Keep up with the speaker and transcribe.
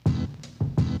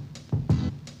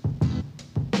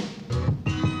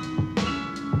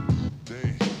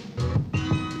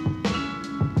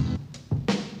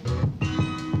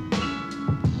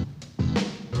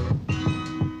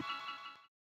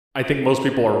I think most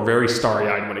people are very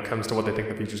starry-eyed when it comes to what they think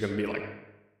the future is going to be like.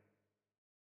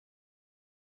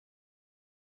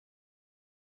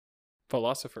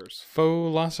 Philosophers.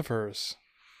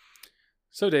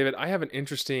 So, David, I have an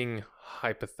interesting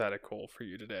hypothetical for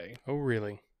you today. Oh,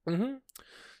 really? Mm-hmm.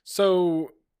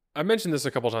 So, I mentioned this a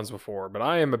couple times before, but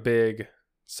I am a big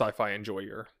sci-fi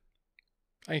enjoyer.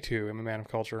 I too am a man of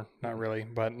culture. Not really,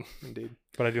 but Indeed.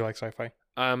 But I do like sci-fi.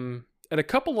 And a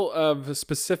couple of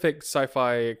specific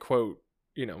sci-fi quote,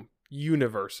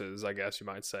 universes, I guess you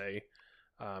might say,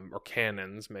 or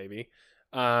canons maybe,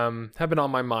 have been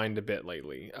on my mind a bit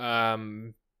lately. I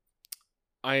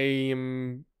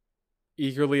am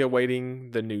eagerly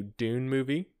awaiting the new Dune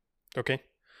movie. Okay.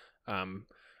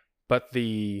 But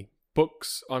the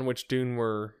books on which Dune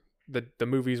were, the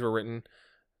movies were written,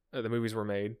 the movies were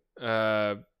made,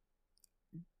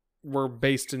 were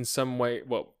based in some way,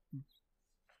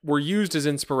 were used as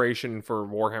inspiration for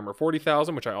Warhammer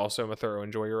 40,000, which I also am a thorough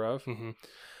enjoyer of. Mm-hmm.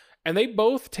 And they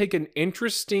both take an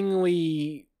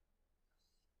interestingly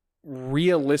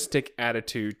realistic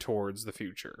attitude towards the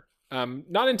future.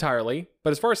 Not entirely, but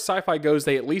as far as sci-fi goes,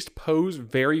 they at least pose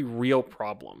very real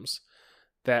problems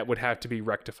that would have to be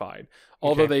rectified.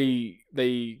 Although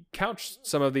they couch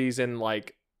some of these in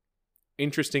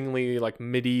interestingly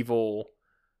medieval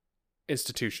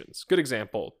institutions. Good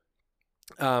example.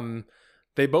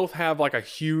 They both have a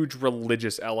huge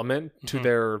religious element to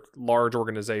their large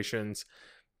organizations.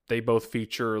 They both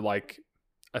feature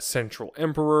a central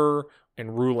emperor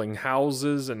and ruling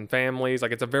houses and families.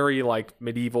 It's a very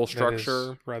medieval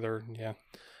structure. Rather, yeah.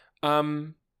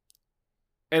 And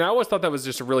I always thought that was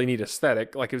just a really neat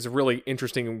aesthetic. It was a really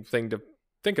interesting thing to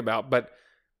think about. But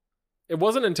it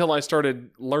wasn't until I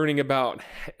started learning about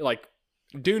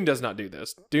Dune does not do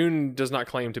this. Dune does not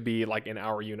claim to be in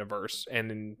our universe,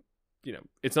 and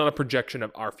it's not a projection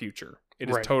of our future. It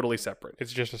is totally separate.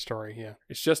 It's just a story, yeah.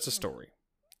 It's just a story.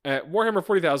 Warhammer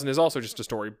 40,000 is also just a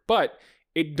story, but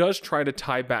it does try to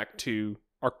tie back to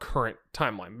our current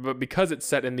timeline. But because it's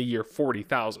set in the year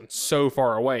 40,000, so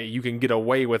far away, you can get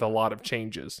away with a lot of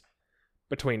changes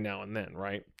between now and then,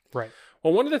 right? Right.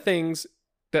 Well, one of the things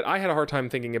that I had a hard time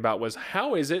thinking about was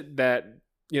how is it that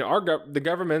the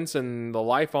governments and the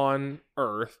life on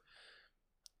Earth,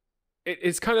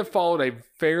 it's kind of followed a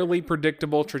fairly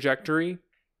predictable trajectory.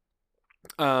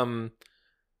 And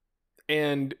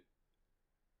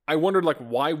I wondered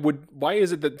why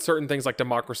is it that certain things like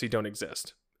democracy don't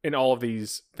exist in all of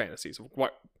these fantasies?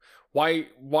 Why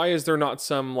is there not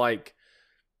some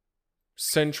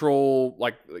central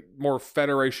more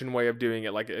federation way of doing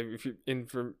it?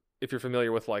 If you're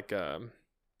familiar with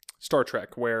Star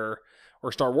Trek or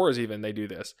Star Wars, even they do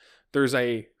this. There's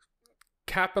a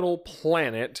capital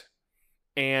planet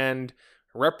and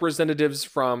representatives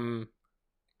from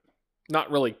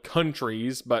not really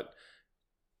countries, but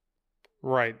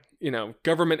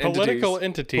government political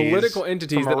entities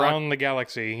from that around the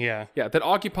galaxy, yeah, that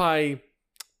occupy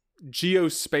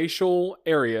geospatial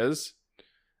areas.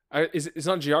 It's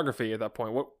not geography at that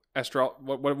point.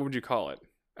 What would you call it?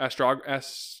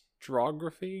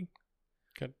 Astrography?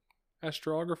 Good.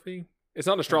 Astrography? It's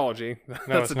not astrology.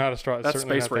 No, it's not astrology. That's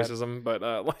space racism, but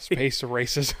space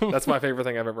racism. That's my favorite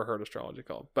thing I've ever heard astrology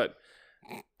called. But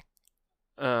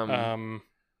what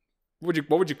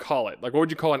would you call it? What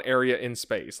would you call an area in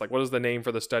space? What is the name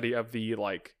for the study of the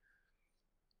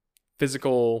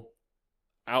physical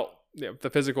the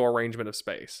physical arrangement of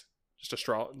space? Just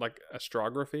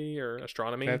astrography or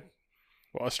astronomy?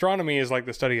 Well, astronomy is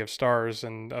the study of stars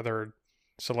and other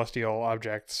celestial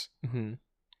objects. Mm-hmm.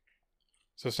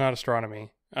 So it's not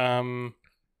astronomy. Are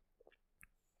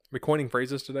we coining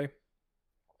phrases today?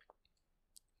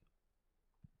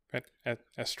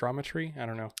 Astrometry? I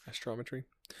don't know. Astrometry.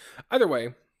 Either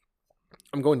way,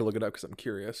 I'm going to look it up because I'm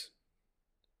curious.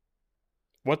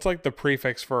 What's the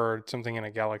prefix for something in a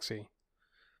galaxy?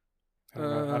 I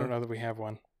don't know that we have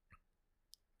one.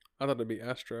 I thought it'd be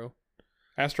astro.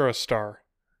 Astro is star.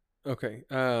 Okay.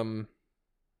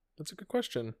 That's a good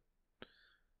question.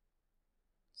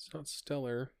 It's not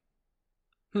stellar.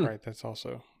 Right, that's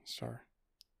also star.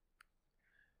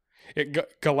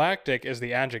 Galactic is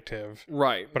the adjective.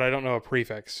 Right. But I don't know a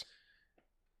prefix.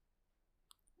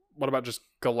 What about just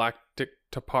galactic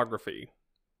topography?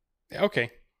 Okay.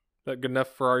 Is that good enough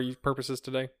for our purposes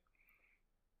today?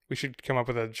 We should come up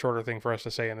with a shorter thing for us to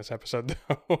say in this episode,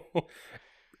 though.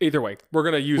 Either way, we're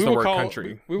going to use the word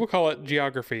country. We will call it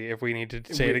geography if we need to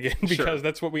say it again, because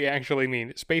that's what we actually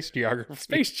mean. Space geography.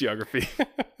 Space geography.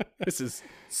 This is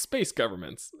space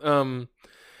governments.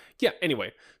 Yeah,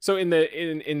 anyway. So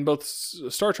in both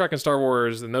Star Trek and Star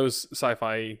Wars and those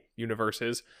sci-fi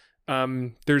universes,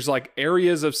 There's like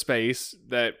areas of space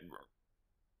that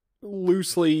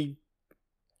loosely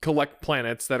collect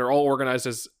planets that are all organized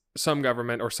as some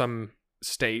government or some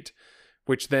state,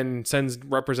 which then sends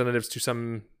representatives to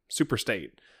some super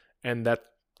state, and that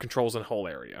controls a whole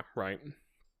area, right?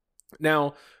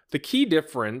 Now, the key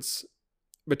difference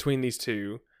between these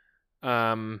two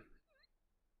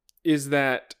is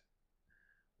that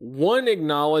one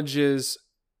acknowledges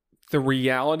the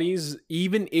realities,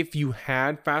 even if you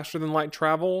had faster than light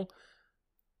travel,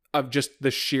 of just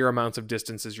the sheer amounts of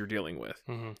distances you're dealing with.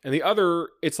 Mm-hmm. And the other,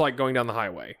 it's like going down the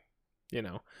highway. You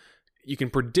know, you can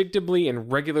predictably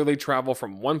and regularly travel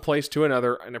from one place to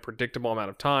another in a predictable amount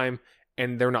of time,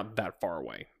 and they're not that far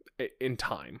away in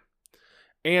time.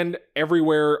 And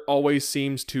everywhere always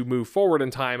seems to move forward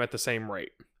in time at the same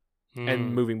rate.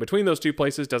 And moving between those two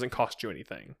places doesn't cost you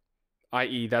anything.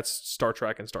 I.e., that's Star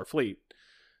Trek and Starfleet.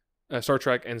 Star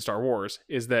Trek and Star Wars,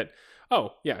 is that,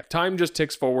 oh, yeah, time just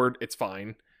ticks forward, it's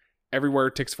fine. Everywhere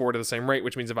ticks forward at the same rate,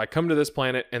 which means if I come to this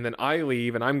planet and then I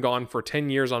leave and I'm gone for 10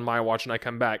 years on my watch and I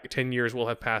come back, 10 years will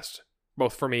have passed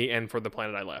both for me and for the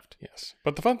planet I left. Yes.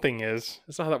 But the fun thing is,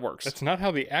 that's not how that works. That's not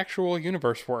how the actual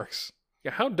universe works.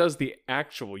 Yeah, how does the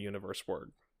actual universe work?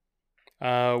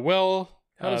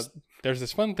 There's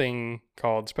this fun thing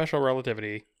called special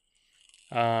relativity.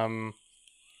 And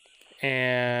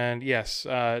yes,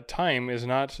 time is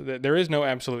not, there is no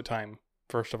absolute time,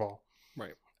 first of all.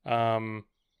 Right.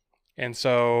 And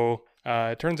so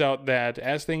it turns out that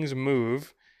as things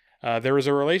move, there is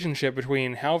a relationship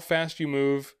between how fast you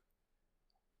move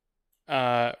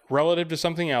relative to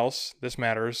something else. This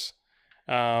matters.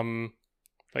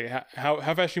 Like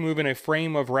how fast you move in a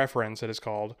frame of reference, it is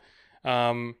called,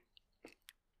 compared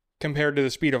to the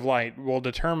speed of light will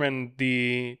determine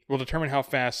how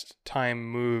fast time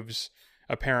moves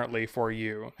apparently for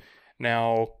you.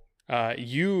 Now,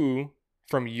 you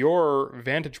from your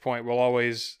vantage point will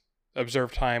always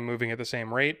observe time moving at the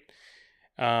same rate.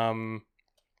 But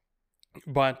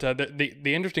the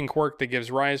interesting quirk that gives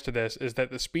rise to this is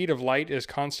that the speed of light is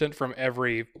constant from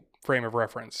every frame of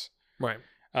reference. Right.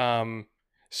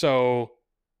 So,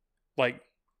 like,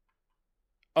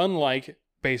 unlike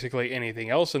basically anything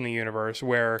else in the universe,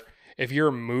 where if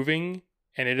you're moving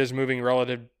and it is moving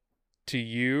relative to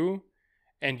you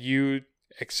and you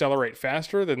accelerate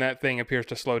faster, then that thing appears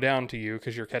to slow down to you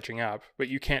because you're catching up, but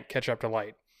you can't catch up to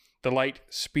light. The light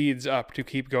speeds up to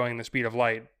keep going the speed of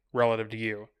light relative to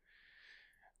you.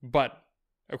 But,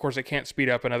 of course, it can't speed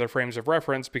up in other frames of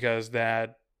reference because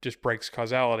that just breaks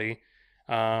causality.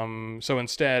 So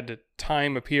instead,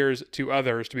 time appears to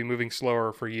others to be moving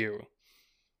slower for you.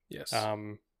 Yes.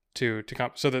 So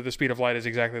that the speed of light is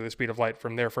exactly the speed of light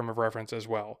from their frame of reference as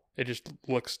well. It just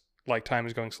looks like time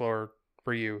is going slower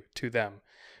for you to them,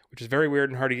 which is very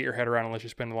weird and hard to get your head around unless you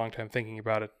spend a long time thinking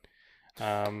about it.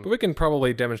 But we can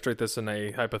probably demonstrate this in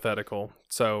a hypothetical.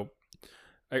 So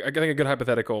I think a good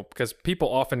hypothetical, because people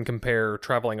often compare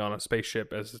traveling on a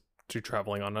spaceship as to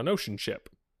traveling on an ocean ship.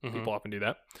 Mm-hmm. People often do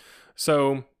that.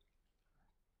 So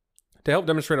to help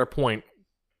demonstrate our point,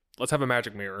 let's have a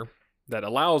magic mirror that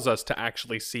allows us to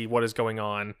actually see what is going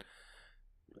on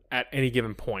at any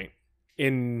given point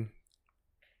in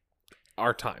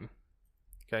our time.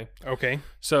 Okay.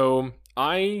 So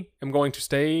I am going to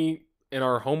stay in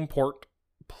our home port,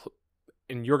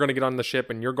 and you're going to get on the ship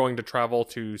and you're going to travel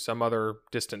to some other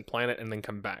distant planet and then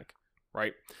come back,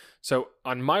 right? So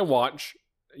on my watch,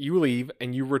 you leave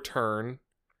and you return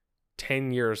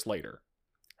 10 years later.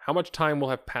 How much time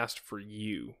will have passed for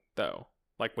you, though?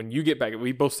 Like when you get back,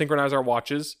 we both synchronize our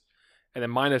watches, and then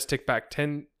mine has ticked back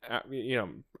 10,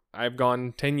 I've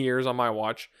gone 10 years on my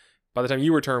watch. By the time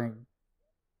you return,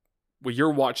 will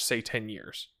your watch say 10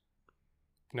 years?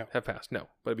 No. Have passed? No,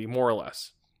 but it'd be more or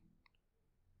less.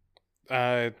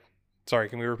 Sorry,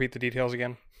 can we repeat the details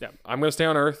again? Yeah, I'm going to stay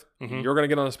on Earth. Mm-hmm. You're going to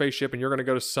get on a spaceship, and you're going to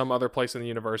go to some other place in the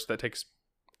universe that takes,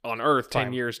 on Earth,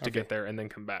 10 years to get there and then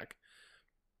come back.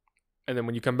 And then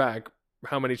when you come back,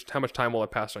 how much time will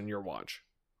have passed on your watch?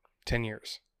 10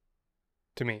 years.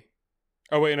 To me.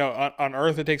 Oh, wait, no. On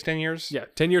Earth, it takes 10 years? Yeah,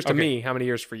 10 years to me. How many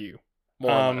years for you?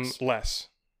 More or less? Less.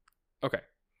 Okay.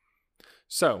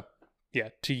 So. Yeah,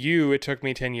 to you, it took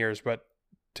me 10 years, but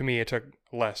to me, it took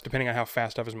less, depending on how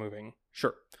fast I was moving.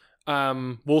 Sure.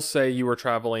 We'll say you were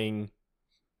traveling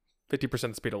 50%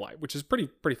 the speed of light, which is pretty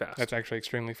fast. That's actually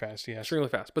extremely fast, yes. Extremely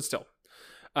fast, but still.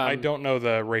 I don't know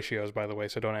the ratios, by the way,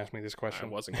 so don't ask me this question.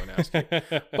 I wasn't going to ask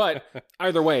you. But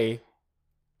either way,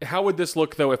 how would this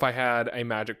look, though, if I had a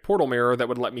magic portal mirror that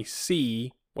would let me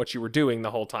see what you were doing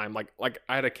the whole time? Like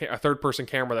I had a third-person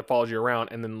camera that follows you around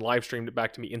and then live streamed it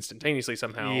back to me instantaneously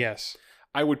somehow. Yes.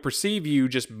 I would perceive you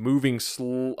just moving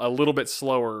a little bit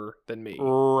slower than me.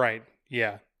 Right.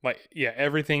 Yeah.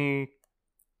 Everything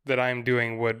that I'm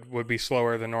doing would be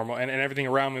slower than normal, and everything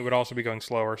around me would also be going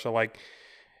slower. So like,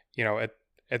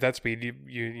 at that speed,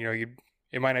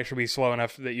 it might actually be slow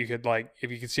enough that you could, like, if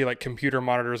you could see like computer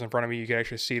monitors in front of you, you could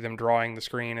actually see them drawing the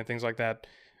screen and things like that,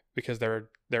 because they're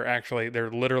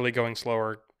literally going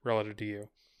slower relative to you.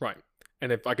 Right.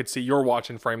 And if I could see your watch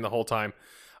in frame the whole time,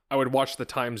 I would watch the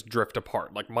times drift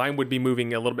apart. Like mine would be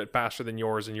moving a little bit faster than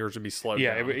yours, and yours would be slowed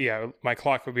down. My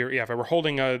clock would be, if I were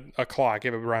holding a clock,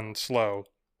 it would run slow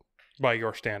by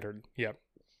your standard. Yep.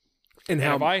 And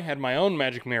if I had my own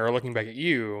magic mirror looking back at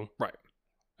you, right.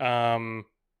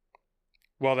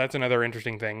 Well, that's another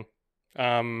interesting thing.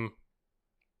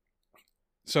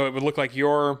 So it would look like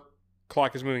your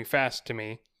clock is moving fast to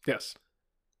me. Yes.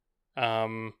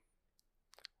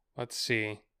 Let's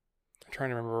see. I'm trying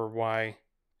to remember why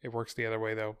it works the other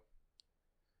way, though.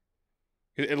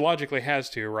 It logically has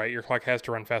to, right? Your clock has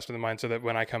to run faster than mine, so that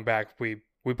when I come back, we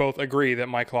both agree that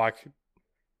my clock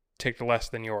ticked less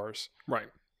than yours. Right.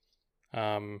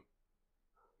 And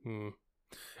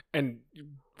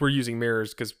we're using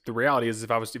mirrors because the reality is,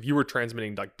 if you were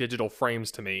transmitting like digital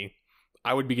frames to me,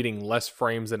 I would be getting less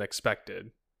frames than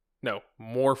expected. No,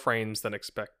 more frames than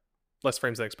expected. Less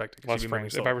frames than expected. Less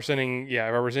frames. If I were sending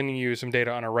you some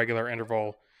data on a regular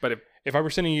interval, but if I were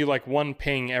sending you like one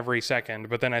ping every second,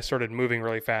 but then I started moving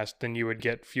really fast, then you would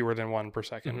get fewer than one per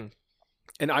second. Mm-hmm.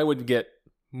 And I would get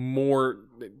more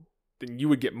than you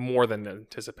would get more than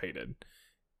anticipated.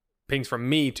 Pings from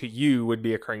me to you would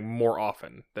be occurring more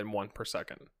often than one per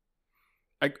second.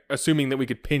 Assuming that we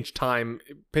could pinch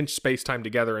space-time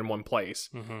together in one place.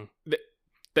 Mm-hmm.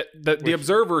 The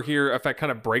observer here effect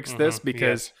kind of breaks this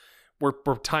because we're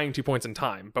tying 2 points in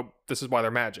time, but this is why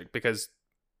they're magic, because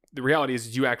the reality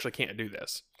is you actually can't do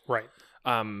this. Right.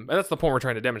 And that's the point we're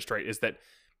trying to demonstrate, is that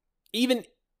even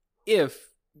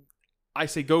if I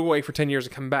say go away for 10 years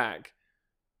and come back,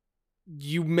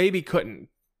 you maybe couldn't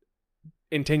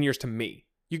in 10 years to me.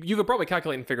 You could probably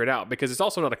calculate and figure it out, because it's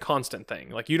also not a constant thing.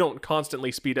 Like, you don't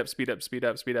constantly speed up,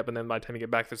 and then by the time you get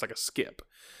back, there's like a skip.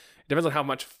 It depends on how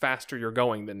much faster you're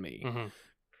going than me. Mm-hmm.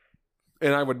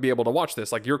 And I would be able to watch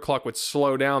this. Like, your clock would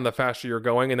slow down the faster you're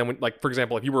going, and then, for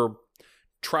example, if you were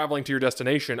traveling to your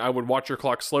destination, I would watch your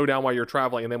clock slow down while you're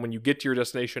traveling, and then when you get to your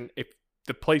destination, if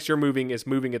the place you're moving is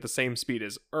moving at the same speed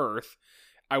as Earth,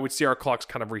 I would see our clocks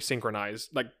kind of resynchronize.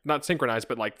 Like, not synchronize,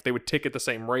 but like they would tick at the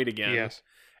same rate again. Yes.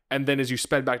 And then as you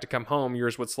sped back to come home,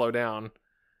 yours would slow down.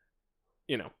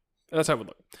 That's how it would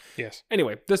look. Yes.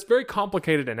 Anyway, this very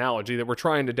complicated analogy that we're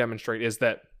trying to demonstrate is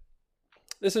that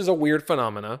this is a weird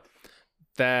phenomena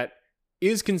that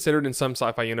is considered in some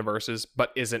sci-fi universes,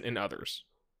 but isn't in others.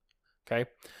 Okay?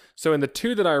 So in the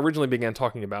two that I originally began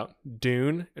talking about,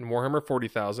 Dune and Warhammer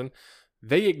 40,000,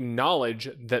 they acknowledge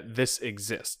that this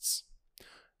exists,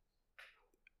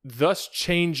 thus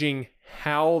changing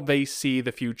how they see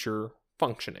the future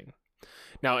functioning.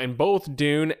 Now, in both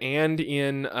Dune and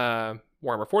in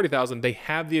Warhammer 40,000, they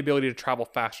have the ability to travel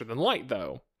faster than light,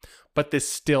 though. But this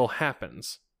still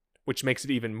happens, which makes it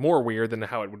even more weird than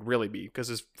how it would really be. Because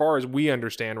as far as we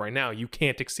understand right now, you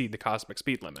can't exceed the cosmic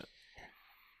speed limit.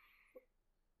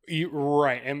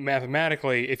 Right. And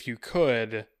mathematically, if you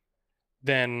could,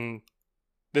 then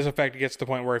this effect gets to the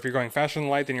point where if you're going faster than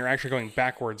light, then you're actually going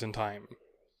backwards in time.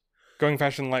 Going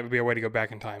faster than light would be a way to go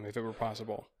back in time if it were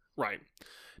possible. Right.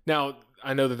 Now,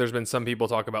 I know that there's been some people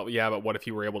talk about, but what if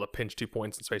you were able to pinch 2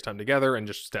 points in space-time together and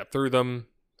just step through them?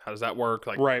 How does that work?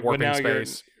 Like, right, warping but now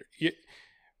space?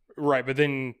 Right, but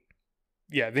then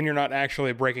you're not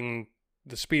actually breaking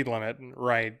the speed limit,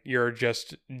 right? You're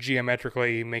just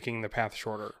geometrically making the path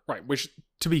shorter. Right, which,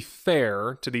 to be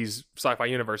fair to these sci-fi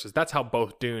universes, that's how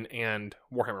both Dune and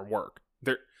Warhammer work.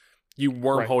 You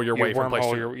wormhole your way from place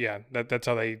to... That's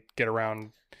how they get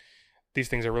around. These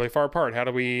things are really far apart. How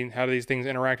do these things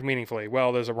interact meaningfully?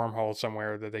 Well, there's a wormhole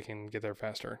somewhere that they can get there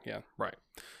faster. Yeah. Right.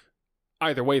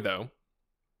 Either way, though,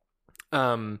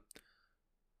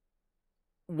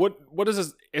 what is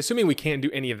this? Assuming we can't do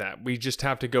any of that, we just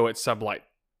have to go at sublight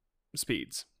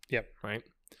speeds. Yep. Right.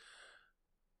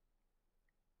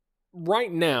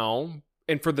 Right now,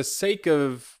 and for the sake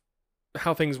of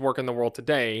how things work in the world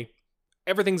today,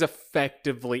 everything's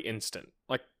effectively instant.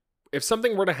 Like, if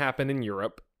something were to happen in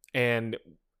Europe and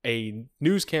a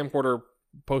news camcorder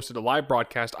posted a live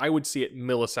broadcast, I would see it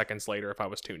milliseconds later if I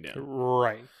was tuned in.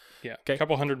 Right. Yeah. Okay. A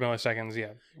couple 100 milliseconds.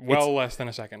 Yeah. Less than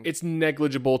a second. It's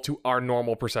negligible to our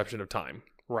normal perception of time.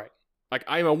 Right. Like,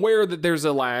 I'm aware that there's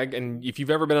a lag, and if you've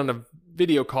ever been on a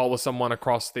video call with someone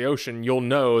across the ocean, you'll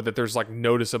know that there's like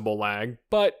noticeable lag,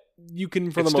 but you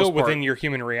can, for It's the most still part, within your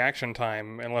human reaction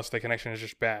time, unless the connection is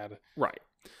just bad. right.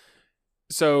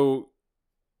 So,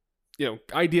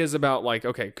 ideas about like,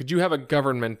 okay, could you have a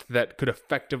government that could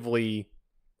effectively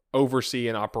oversee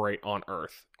and operate on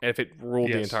Earth, and if it ruled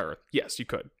the Yes. entire Earth? Yes, you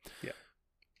could. Yeah.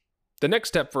 The next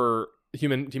step for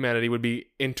humanity would be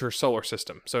intersolar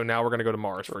system. So now we're going to go to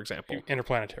Mars, for example.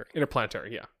 Interplanetary.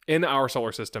 Interplanetary, yeah. In our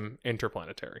solar system,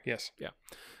 interplanetary. Yes.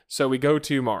 So we go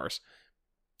to Mars.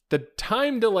 The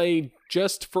time delay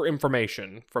just for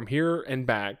information from here and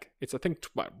back, it's I think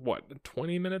what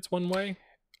 20 minutes one way?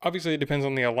 Obviously, it depends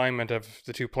on the alignment of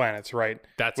the two planets, right?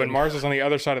 That's When Mars is on the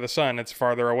other side of the sun, it's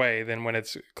farther away than when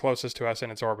it's closest to us in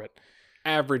its orbit.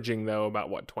 averaging though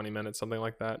about 20 minutes, something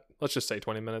like that. Let's just say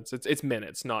 20 minutes. It's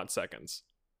minutes, not seconds.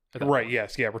 at that Right, point.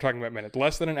 yes. Yeah, we're talking about minutes.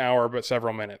 Less than an hour, but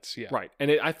several minutes. Yeah. Right.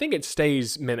 And I think it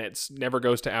stays minutes, never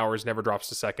goes to hours, never drops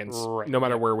to seconds, Right, no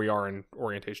matter yeah. where we are in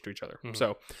orientation to each other. Mhm.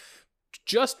 So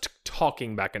just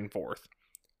talking back and forth,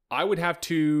 I would have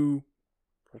to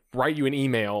write you an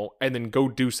email and then go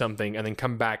do something and then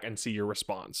come back and see your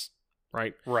response.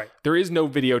 Right. Right. There is no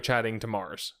video chatting to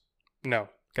Mars. No.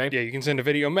 Okay. Yeah, you can send a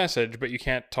video message, but you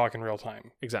can't talk in real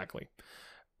time. Exactly.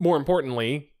 More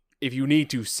importantly, if you need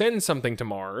to send something to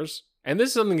Mars, and this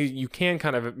is something that you can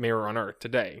kind of mirror on Earth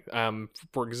today.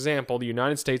 For example, the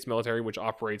United States military, which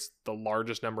operates the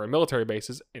largest number of military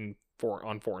bases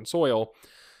on foreign soil,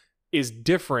 is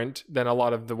different than a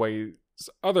lot of the ways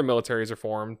other militaries are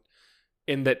formed,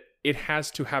 in that it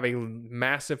has to have a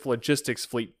massive logistics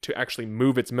fleet to actually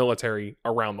move its military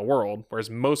around the world, whereas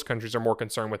most countries are more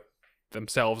concerned with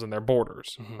themselves and their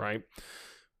borders, Mhm. right?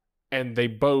 And they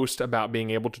boast about being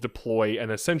able to deploy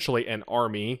essentially an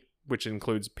army, which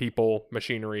includes people,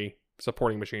 machinery,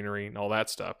 supporting machinery, and all that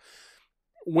stuff.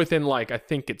 Within I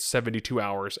think it's 72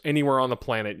 hours, anywhere on the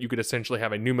planet, you could essentially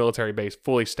have a new military base,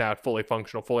 fully staffed, fully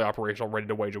functional, fully operational, ready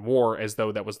to wage a war, as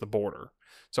though that was the border.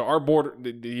 So our border,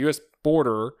 the U.S.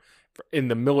 border, in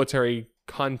the military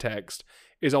context,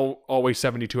 is always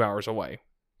 72 hours away.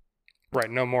 Right,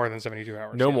 no more than 72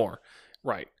 hours. No yeah. more.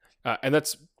 Right. And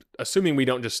that's assuming we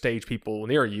don't just stage people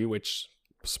near you, which,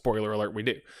 spoiler alert, we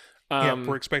do. Yeah, if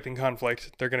we're expecting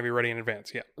conflict, they're going to be ready in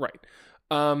advance. Yeah. Right.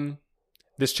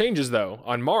 This changes, though.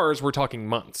 On Mars, we're talking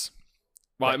months.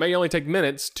 While it may only take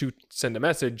minutes to send a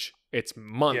message, it's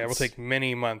months. Yeah, it will take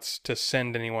many months to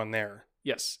send anyone there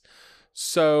Yes.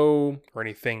 So or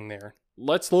anything there.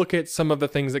 let's look at some of the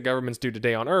things that governments do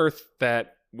today on Earth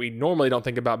that we normally don't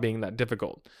think about being that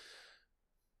difficult.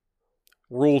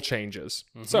 Rule changes.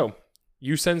 Mhm. So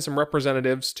you send some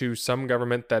representatives to some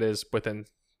government that is within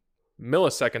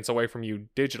milliseconds away from you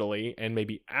digitally and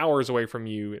maybe hours away from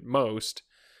you at most,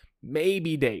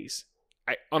 maybe days.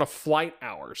 On a flight,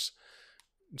 hours.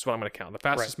 That's what I'm going to count. The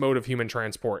fastest mode of human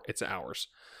transport, it's hours.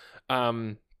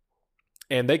 And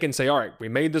they can say, all right, we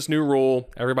made this new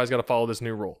rule. Everybody's got to follow this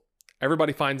new rule.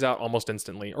 Everybody finds out almost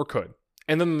instantly, or could.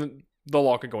 And then the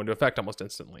law could go into effect almost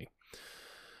instantly.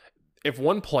 If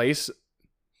one place,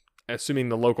 assuming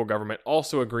the local government,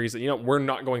 also agrees that, we're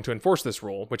not going to enforce this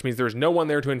rule, which means there's no one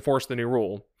there to enforce the new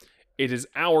rule, it is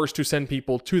hours to send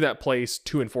people to that place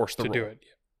to enforce the rule. do it.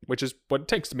 Which is what it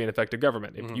takes to be an effective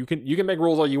government. If Mhm. you can make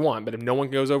rules all you want, but if no one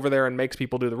goes over there and makes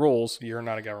people do the rules, You're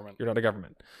not a government. you're not a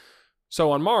government. So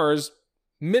on Mars,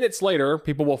 minutes later,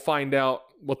 people will find out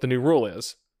what the new rule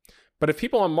is. But if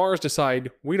people on Mars decide,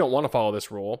 we don't want to follow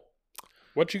this rule,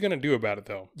 What you going to do about it,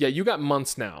 though? yeah, you got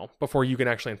months now before you can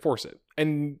actually enforce it.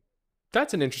 And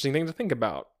that's an interesting thing to think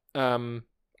about. I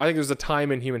think there's a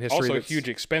time in human history Also, that's- huge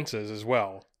expenses as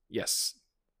well. Yes.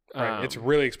 Right. It's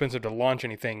really expensive to launch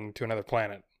anything to another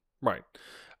planet. Right.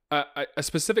 A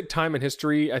specific time in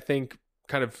history, I think,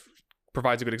 kind of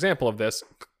provides a good example of this.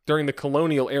 During the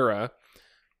colonial era,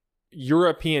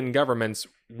 European governments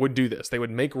would do this. They would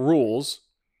make rules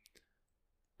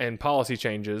and policy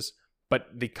changes, but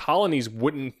the colonies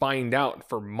wouldn't find out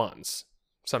for months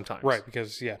sometimes. Right,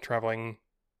 because, traveling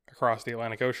across the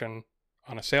Atlantic Ocean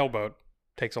on a sailboat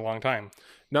takes a long time.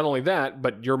 Not only that,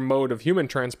 but your mode of human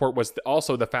transport was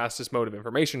also the fastest mode of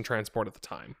information transport at the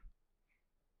time.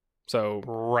 So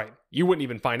Right. you wouldn't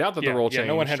even find out that the rule changed.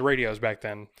 No one had radios back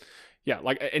then. Yeah,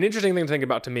 an interesting thing to think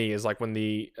about to me is when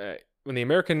the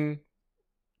American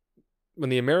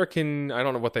I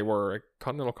don't know what they were,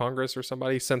 Continental Congress or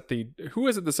somebody sent who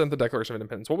is it that sent the Declaration of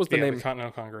Independence? What was the name? The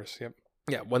Continental Congress. Yep.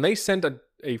 Yeah, when they sent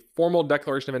a formal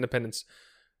Declaration of Independence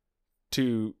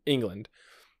to England,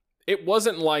 it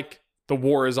wasn't like the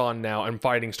war is on now and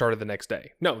fighting started the next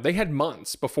day. No, they had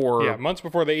months before. Yeah, months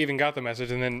before they even got the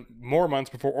message, and then more months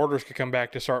before orders could come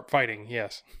back to start fighting.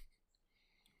 Yes.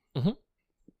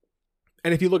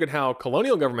 And if you look at how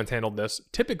colonial governments handled this,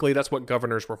 typically that's what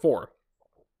governors were for.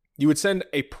 You would send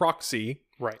a proxy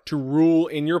Right. to rule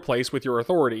in your place with your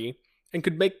authority and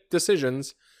could make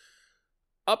decisions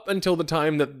up until the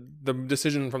time that the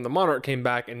decision from the monarch came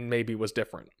back and maybe was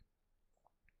different.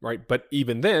 Right? But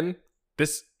even then,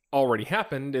 this already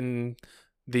happened in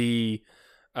the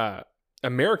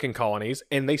American colonies,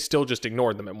 and they still just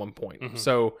ignored them at one point. Mhm.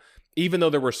 So even though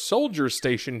there were soldiers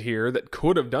stationed here that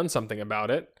could have done something about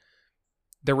it,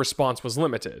 their response was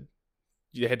limited.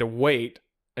 You had to wait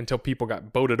until people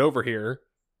got boated over here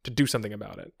to do something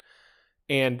about it.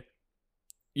 And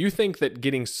you think that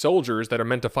getting soldiers that are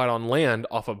meant to fight on land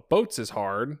off of boats is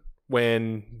hard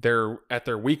when they're at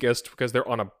their weakest because they're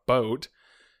on a boat.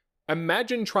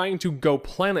 Imagine trying to go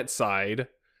planet side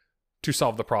to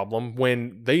solve the problem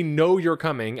when they know you're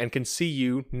coming and can see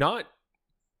you not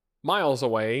miles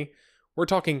away. We're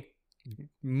talking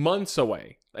months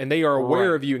away, and they are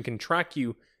aware Right. of you and can track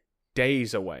you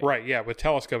days away. Right. Yeah. With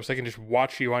telescopes, they can just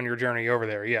watch you on your journey over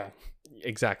there. Yeah.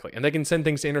 Exactly. And they can send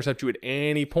things to intercept you at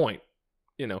any point.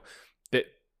 You know, that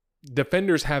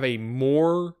defenders have a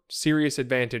more serious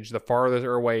advantage the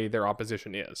farther away their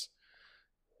opposition is.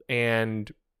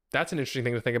 And that's an interesting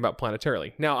thing to think about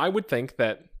planetarily. Now, I would think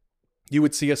that you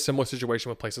would see a similar situation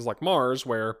with places like Mars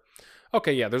where,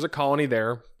 okay, yeah, there's a colony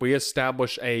there. We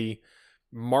establish a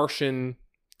Martian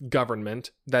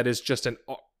government that is just an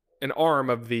arm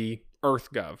of the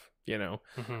EarthGov, you know.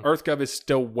 Mhm. EarthGov is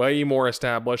still way more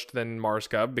established than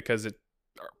MarsGov because it,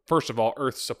 first of all,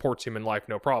 Earth supports human life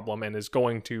no problem and is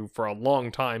going to, for a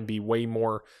long time, be way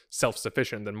more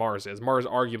self-sufficient than Mars is. Mars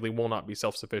arguably will not be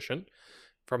self-sufficient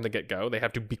from the get-go. They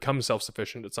have to become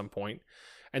self-sufficient at some point.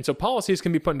 And so policies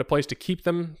can be put into place to keep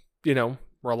them, you know,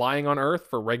 relying on Earth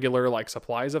for regular, like,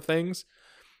 supplies of things.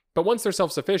 But once they're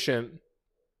self-sufficient,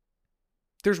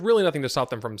 there's really nothing to stop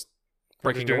them from Just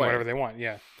breaking doing away. whatever they want.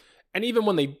 Yeah. And even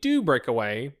when they do break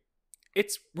away,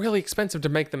 it's really expensive to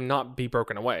make them not be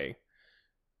broken away.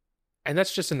 And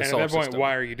that's just in the And at solar that point, system.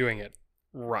 why are you doing it?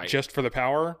 Right. Just for the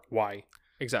power? Why?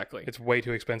 Exactly. It's way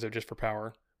too expensive just for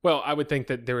power. Well, I would think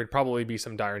that there would probably be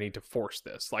some dire need to force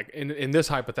this. Like in this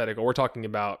hypothetical, we're talking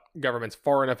about governments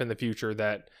far enough in the future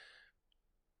that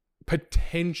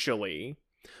potentially,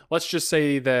 let's just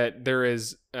say that there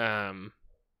is,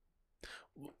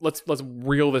 let's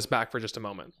reel this back for just a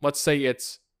moment. Let's say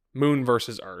it's Moon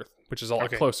versus Earth, which is a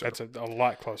lot closer. That's a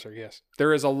lot closer. Yes.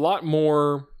 There is a lot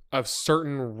more of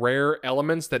certain rare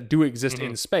elements that do exist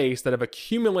in space that have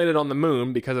accumulated on the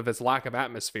moon because of its lack of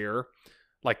atmosphere.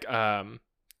 Like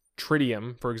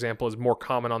tritium, for example, is more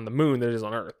common on the moon than it is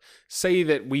on Earth. Say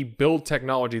that we build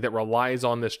technology that relies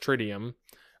on this tritium.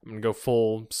 I'm going to go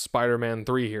full Spider-Man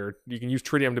 3 here. You can use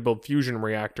tritium to build fusion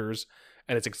reactors,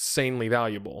 and it's insanely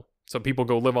valuable. So people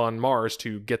go live on Mars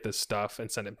to get this stuff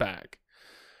and send it back.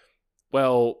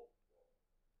 Well,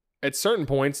 at certain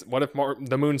points, what if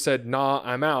the moon said, nah,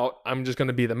 I'm out. I'm just going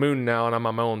to be the moon now, and I'm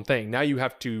on my own thing. Now you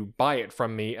have to buy it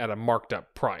from me at a marked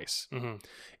up price. Mm-hmm.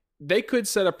 They could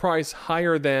set a price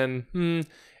higher than,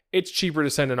 it's cheaper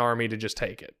to send an army to just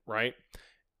take it, right?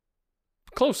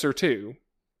 Closer too.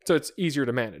 So it's easier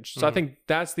to manage. So I think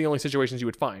that's the only situations you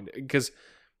would find. Because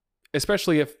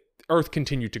especially if Earth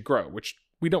continued to grow, which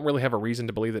we don't really have a reason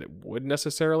to believe that it would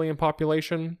necessarily in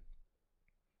population.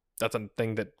 That's a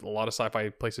thing that a lot of sci-fi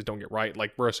places don't get right.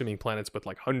 Like, we're assuming planets with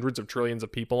like hundreds of trillions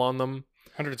of people on them.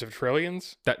 Hundreds of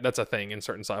trillions? That's a thing in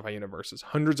certain sci-fi universes.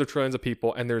 Hundreds of trillions of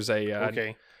people, and there's a...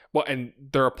 Okay. Well, and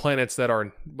there are planets that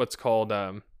are what's called...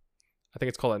 I think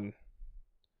it's called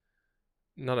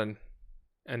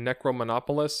a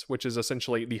necromonopolis, which is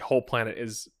essentially the whole planet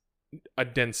is a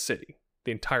dense city.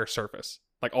 The entire surface.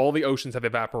 Like, all the oceans have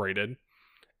evaporated,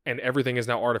 and everything is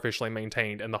now artificially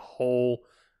maintained, and the whole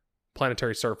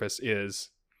planetary surface is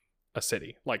a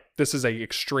city. Like, this is a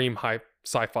extreme high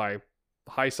sci-fi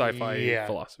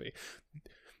philosophy.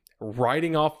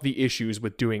 Writing off the issues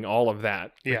with doing all of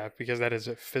that. Yeah, because that is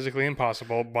physically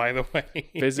impossible, by the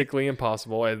way. Physically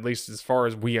impossible, at least as far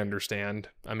as we understand.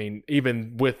 I mean,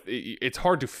 even with, it's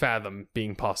hard to fathom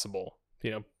being possible,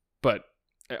 you know, but,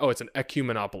 it's an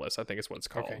ecumenopolis, I think is what it's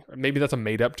called. Okay. Maybe that's a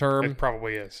made-up term, It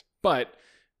probably is. but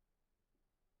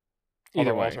either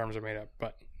Although way. all terms are made up,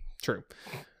 but... True.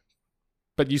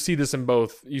 But you see this in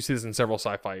several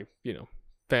sci-fi, you know,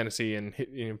 fantasy and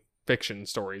fiction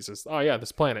stories is, oh yeah,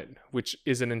 this planet, which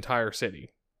is an entire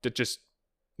city that just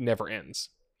never ends.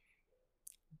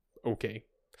 Okay.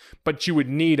 But you would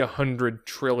need 100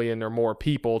 trillion or more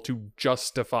people to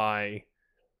justify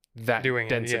that Doing it,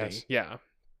 density. yes. Yeah.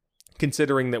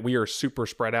 Considering that we are super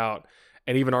spread out,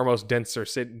 and even our most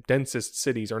densest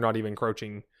cities are not even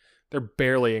encroaching. They're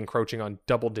barely encroaching on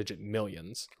double-digit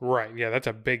millions. Right, yeah, that's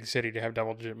a big city to have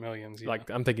double-digit millions. Yeah. Like,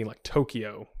 I'm thinking like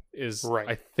Tokyo is, Right.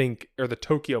 I think, or the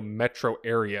Tokyo metro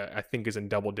area, I think, is in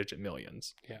double-digit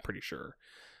millions. Yeah. Pretty sure,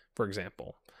 for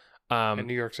example. And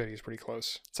New York City is pretty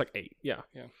close. It's like 8, yeah.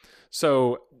 Yeah.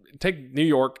 So take New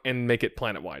York and make it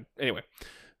planet-wide. Anyway,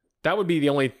 that would be the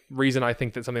only reason I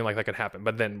think that something like that could happen.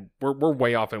 But then we're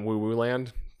way off in woo-woo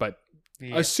land. But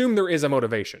Yeah. assume there is a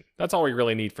motivation. That's all we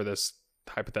really need for this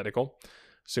hypothetical.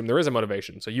 Assume there is a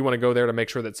motivation. So you want to go there to make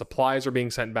sure that supplies are being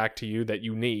sent back to you that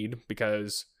you need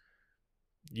because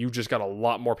you just got a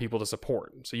lot more people to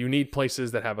support. So you need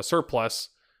places that have a surplus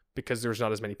because there's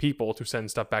not as many people to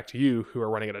send stuff back to you who are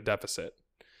running at a deficit.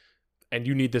 And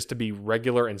you need this to be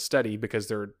regular and steady because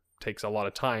there takes a lot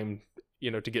of time,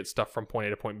 to get stuff from point A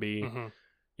to point B, Mhm.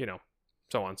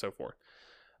 So on and so forth.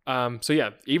 So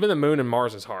yeah, even the moon and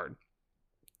Mars is hard.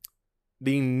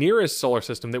 The nearest solar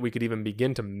system that we could even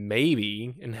begin to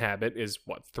maybe inhabit is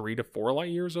 3 to 4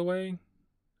 light years away,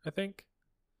 I think.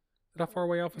 Is that how far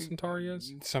away Alpha Centauri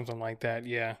is? Something like that,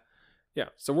 yeah. Yeah,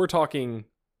 so we're talking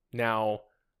now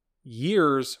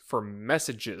years for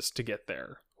messages to get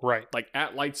there. Right. Like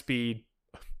at light speed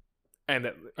and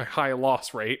at a high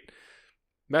loss rate,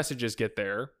 messages get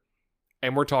there.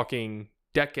 And we're talking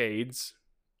decades,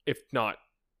 if not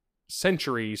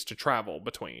centuries, to travel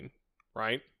between,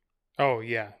 right? Oh,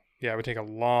 yeah. Yeah, it would take a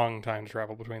long time to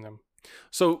travel between them.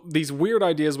 So these weird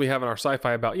ideas we have in our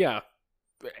sci-fi about,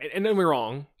 and don't be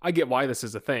wrong, I get why this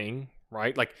is a thing,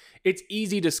 right? Like, it's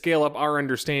easy to scale up our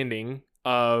understanding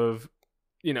of,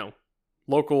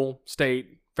 local,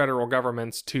 state, federal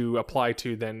governments to apply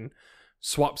to then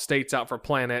swap states out for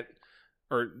planet,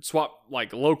 or swap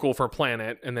like local for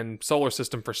planet, and then solar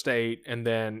system for state, and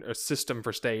then a system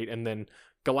for state, and then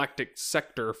galactic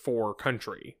sector for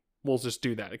country. We'll just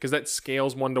do that because that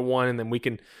scales 1-to-1, and then we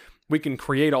can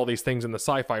create all these things in the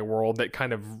sci-fi world that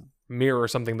kind of mirror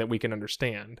something that we can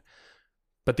understand.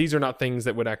 But these are not things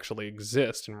that would actually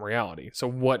exist in reality. So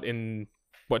what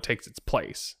takes its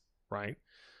place, right?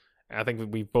 And I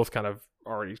think we've both kind of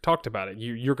already talked about it.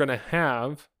 You're going to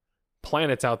have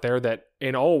planets out there that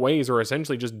in all ways are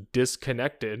essentially just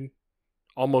disconnected,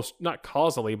 almost not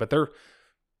causally, but they're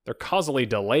causally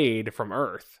delayed from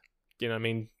Earth. You know what I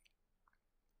mean?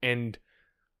 And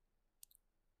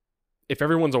if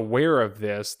everyone's aware of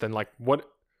this, then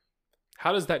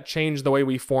how does that change the way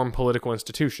we form political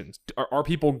institutions? Are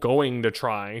people going to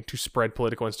try to spread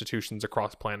political institutions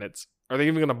across planets? Are they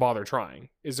even going to bother trying?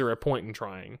 Is there a point in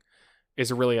trying? Is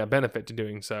there really a benefit to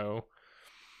doing so?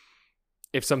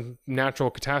 If some natural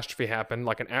catastrophe happened,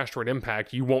 like an asteroid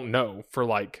impact, you won't know for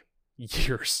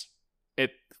years.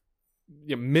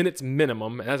 Minutes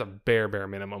minimum, and that's a bare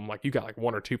minimum. Like you got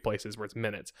 1 or 2 places where it's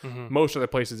minutes. Mm-hmm. Most other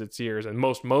places it's years, and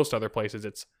most other places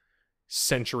it's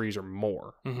centuries or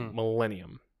more,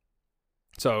 millennium.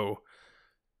 So,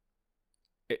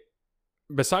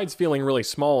 besides feeling really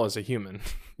small as a human,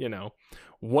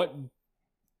 what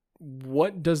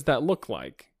does that look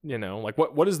like?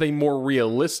 What is the more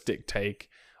realistic take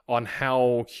on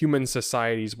how human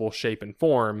societies will shape and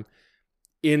form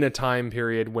in a time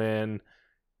period when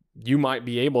you might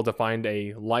be able to find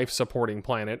a life-supporting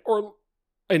planet, or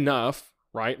enough,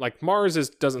 right? Like Mars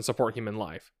doesn't support human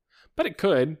life, but it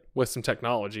could with some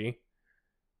technology.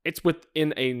 It's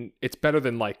better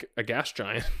than like a gas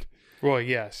giant. Well,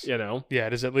 yes. Yeah,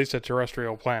 it is at least a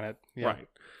terrestrial planet. Yeah.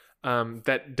 Right.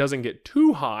 That doesn't get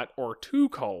too hot or too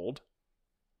cold.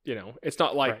 It's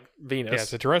not like Venus. Yeah,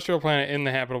 it's a terrestrial planet in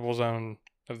the habitable zone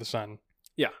of the sun.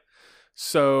 Yeah.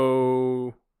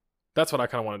 So that's what I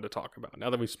kind of wanted to talk about. Now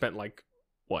that we've spent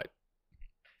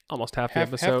almost half the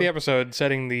episode. Half the episode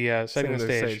setting the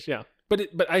stage. Yeah.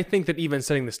 But I think that even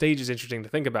setting the stage is interesting to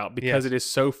think about because it is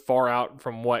so far out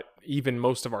from what even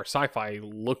most of our sci-fi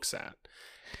looks at.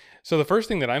 So the first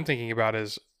thing that I'm thinking about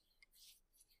is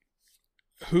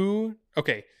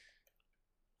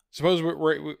suppose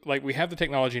we have the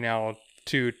technology now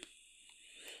to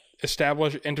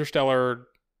establish interstellar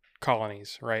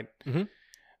colonies, right?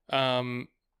 Mm-hmm.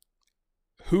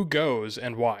 Who goes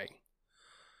and why?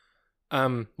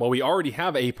 Well, we already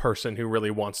have a person who really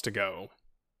wants to go.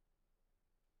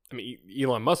 I mean,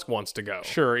 Elon Musk wants to go.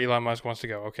 Sure, Elon Musk wants to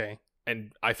go. Okay.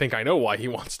 And I think I know why he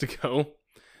wants to go.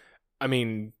 I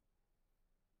mean,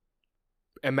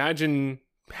 imagine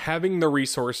having the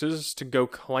resources to go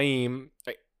claim.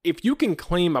 If you can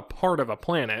claim a part of a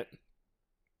planet,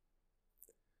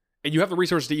 and you have the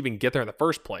resources to even get there in the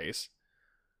first place,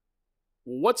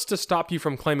 what's to stop you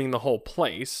from claiming the whole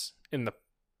place in the,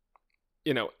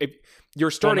 if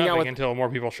you're starting out with, until more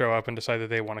people show up and decide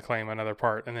that they want to claim another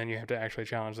part, and then you have to actually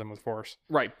challenge them with force.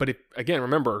 Right. But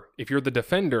remember, if you're the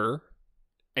defender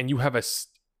and you have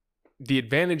the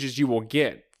advantages you will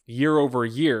get year over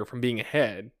year from being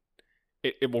ahead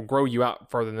it will grow you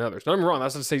out further than others. Don't get me wrong.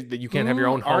 That's not to say that you can't have your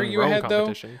own Are you homegrown ahead, though?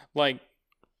 competition. Like,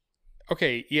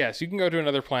 okay, yes, you can go to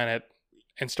another planet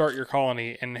and start your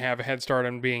colony and have a head start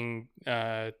on being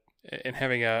and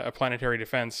having a planetary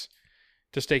defense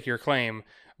to stake your claim,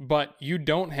 but you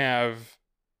don't have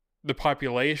the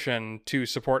population to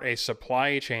support a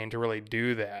supply chain to really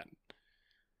do that.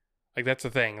 Like, that's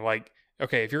the thing. Like,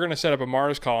 okay, if you're going to set up a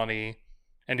Mars colony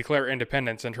and declare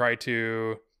independence and try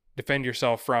to defend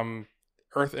yourself from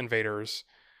Earth invaders,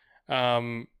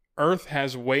 Earth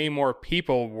has way more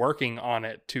people working on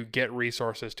it to get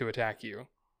resources to attack you.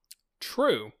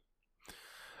 True.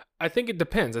 I think it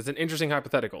depends. It's an interesting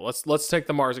hypothetical. Let's take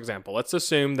the Mars example. Let's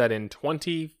assume that in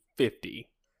 2050,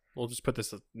 we'll just put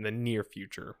this in the near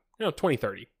future.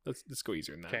 2030. Let's go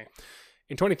easier than that. Okay.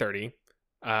 In 2030,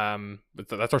 but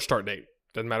that's our start date.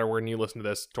 Doesn't matter when you listen to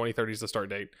this. 2030 is the start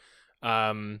date.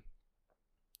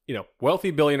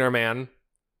 Wealthy billionaire man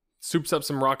soups up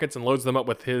some rockets and loads them up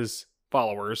with his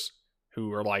followers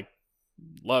who are like,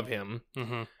 love him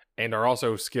and are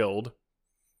also skilled.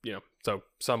 So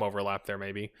some overlap there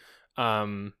maybe.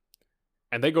 And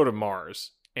they go to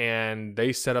Mars and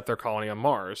they set up their colony on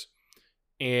Mars.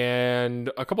 And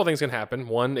a couple things can happen.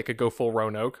 One, it could go full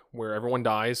Roanoke where everyone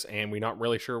dies and we're not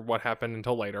really sure what happened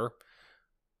until later.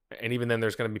 And even then,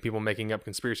 there's going to be people making up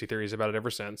conspiracy theories about it ever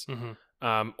since.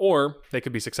 Or they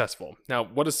could be successful. Now,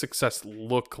 what does success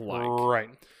look like? Right.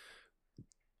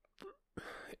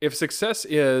 If success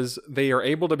is they are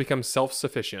able to become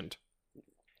self-sufficient,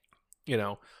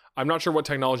 I'm not sure what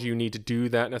technology you need to do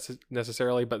that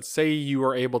necessarily, but say you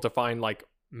are able to find like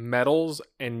metals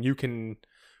and you can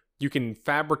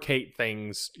fabricate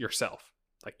things yourself.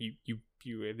 Like you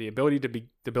have the ability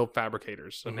to build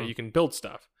fabricators, and you can build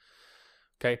stuff.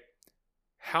 Okay,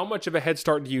 how much of a head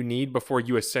start do you need before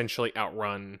you essentially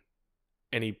outrun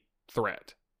any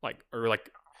threat?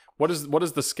 What is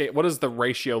the scale? What does the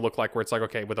ratio look like? Where it's like,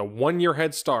 okay, with a 1 year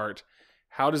head start,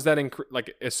 how does that increase?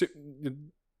 Like,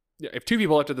 if two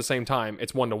people left at the same time,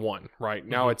 it's 1-to-1, right?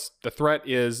 Now it's the threat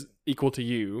is equal to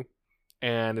you,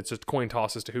 and it's just coin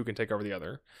toss as to who can take over the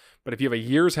other. But if you have a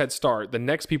year's head start, the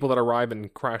next people that arrive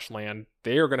and crash land,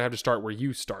 they are going to have to start where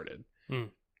you started.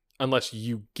 Unless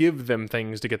you give them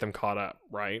things to get them caught up,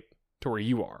 right? To where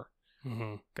you are.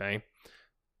 Okay?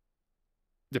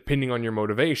 Depending on your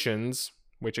motivations,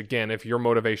 which again, if your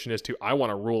motivation is to, I want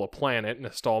to rule a planet and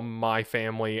install my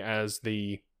family as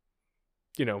the,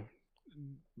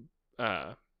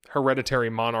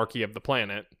 hereditary monarchy of the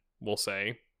planet, we'll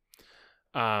say,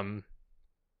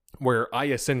 where I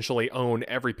essentially own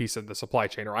every piece of the supply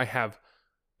chain, or I have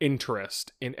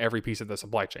interest in every piece of the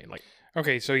supply chain. Like,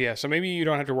 okay, so maybe you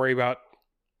don't have to worry about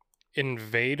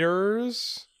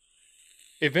invaders.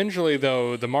 Eventually,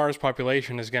 though, the Mars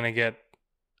population is going to get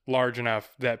large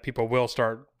enough that people will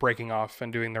start breaking off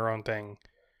and doing their own thing,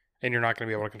 and you're not going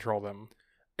to be able to control them.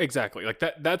 Exactly. Like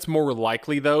that's more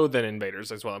likely though than invaders.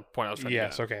 That's what the point I was trying to get.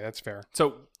 Yes, okay, that's fair.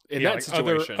 So in that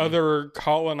situation, other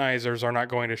colonizers are not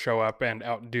going to show up and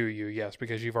outdo you, yes,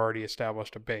 because you've already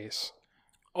established a base.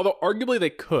 Although arguably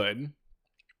they could,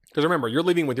 because remember, you're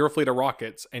leaving with your fleet of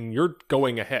rockets and you're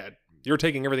going ahead. You're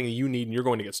taking everything that you need and you're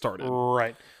going to get started.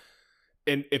 Right.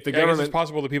 And if the I guess government, it's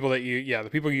possible the people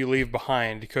you leave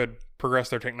behind could progress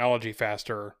their technology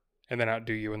faster and then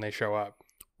outdo you when they show up.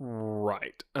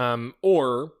 Right.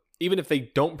 Or even if they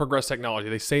don't progress technology,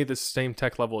 they stay at the same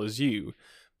tech level as you,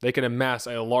 they can amass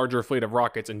a larger fleet of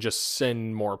rockets and just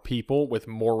send more people with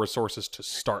more resources to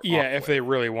start. Yeah, off if with. they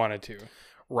really wanted to.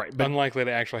 Right. But unlikely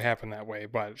to actually happen that way,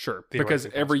 but sure. Because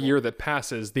every year that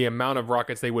passes, the amount of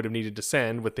rockets they would have needed to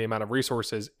send with the amount of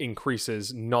resources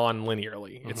increases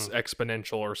non-linearly. It's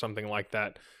exponential or something like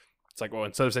that. It's like, well,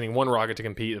 instead of sending one rocket to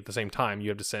compete at the same time, you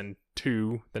have to send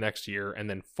 2 the next year, and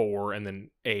then 4, and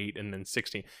then 8, and then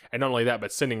 16. And not only that,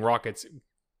 but sending rockets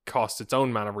costs its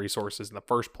own amount of resources in the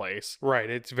first place. Right.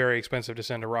 It's very expensive to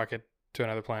send a rocket to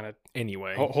another planet.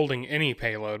 Anyway. Holding any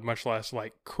payload, much less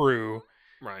like crew.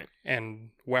 Right. And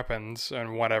weapons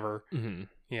and whatever.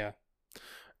 Yeah.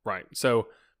 Right. So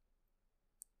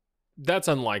that's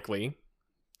unlikely.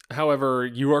 However,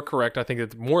 you are correct. I think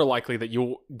it's more likely that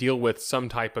you'll deal with some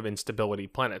type of instability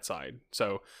planet side.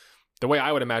 So the way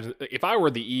I would imagine, if I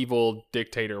were the evil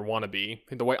dictator wannabe,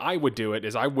 the way I would do it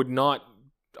is I would not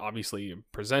obviously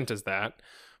present as that,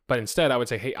 but instead I would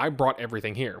say, hey, I brought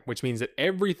everything here, which means that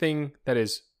everything that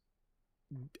is,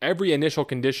 every initial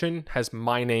condition has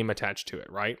my name attached to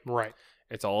it, right? Right.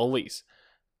 It's all a lease.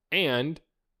 And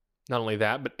not only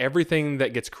that, but everything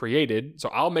that gets created, so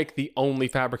I'll make the only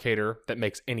fabricator that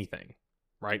makes anything,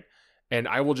 right? And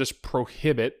I will just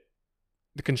prohibit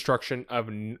the construction of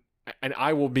and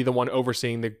I will be the one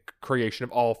overseeing the creation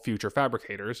of all future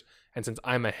fabricators. And since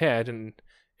I'm ahead, and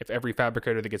if every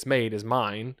fabricator that gets made is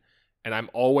mine, and I'm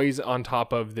always on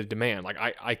top of the demand, like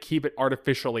I keep it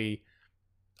artificially,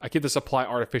 I keep the supply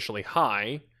artificially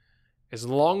high. As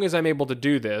long as I'm able to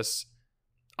do this,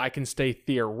 I can stay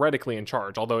theoretically in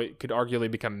charge, although it could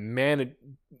arguably become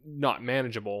not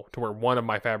manageable to where one of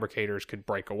my fabricators could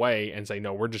break away and say,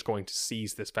 no, we're just going to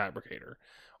seize this fabricator.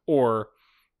 Or,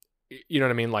 you know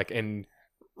what I mean? Like, and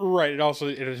right.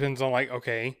 It depends on, like,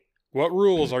 okay, what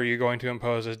rules are you going to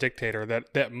impose as dictator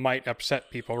that might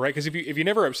upset people, right? Because if you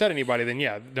never upset anybody, then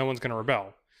yeah, no one's going to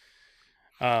rebel.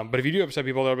 But if you do upset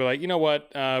people, they'll be like, you know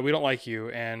what, we don't like you,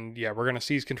 and yeah, we're going to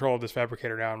seize control of this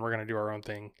fabricator now, and we're going to do our own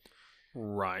thing.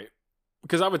 Right.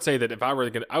 Because I would say that if I were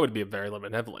I would be a very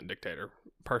benevolent dictator,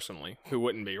 personally. Who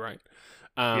wouldn't be, right?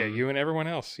 Yeah, you and everyone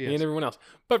else. Yes. Me and everyone else.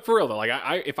 But for real though, like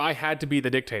if I had to be the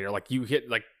dictator, like you hit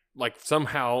like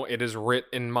somehow it is writ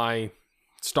in my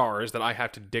stars that I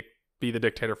have to be the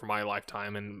dictator for my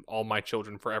lifetime, and all my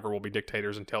children forever will be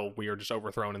dictators until we are just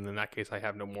overthrown, and in that case I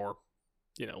have no more,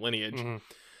 lineage. Mm-hmm.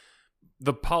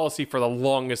 The policy for the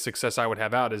longest success I would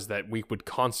have out is that we would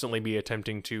constantly be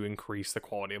attempting to increase the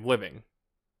quality of living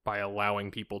by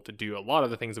allowing people to do a lot of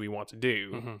the things that we want to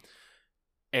do. Mm-hmm.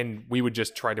 And we would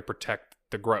just try to protect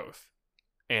the growth.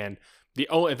 And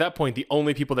at that point, the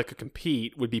only people that could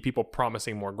compete would be people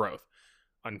promising more growth.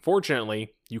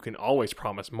 Unfortunately, you can always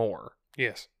promise more.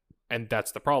 Yes. And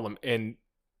that's the problem. And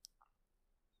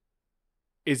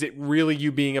is it really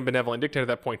you being a benevolent dictator at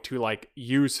that point to like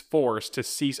use force to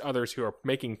seize others who are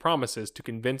making promises to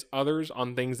convince others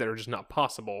on things that are just not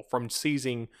possible from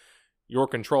seizing your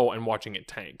control and watching it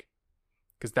tank?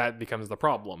 Because that becomes the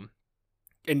problem.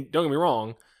 And don't get me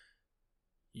wrong,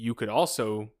 you could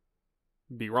also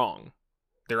be wrong.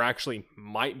 There actually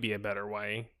might be a better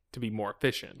way to be more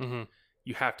efficient. Mm-hmm.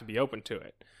 You have to be open to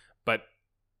it. But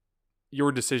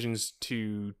your decisions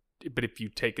but if you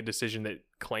take a decision that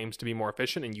claims to be more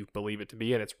efficient and you believe it to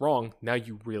be and it's wrong, now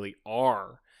you really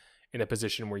are in a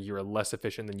position where you're less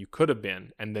efficient than you could have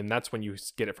been. And then that's when you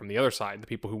get it from the other side, the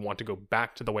people who want to go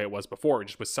back to the way it was before,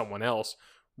 just with someone else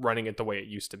running it the way it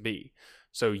used to be.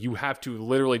 So you have to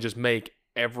literally just make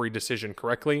every decision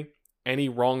correctly. Any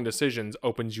wrong decisions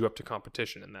opens you up to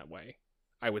competition in that way,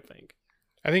 I would think.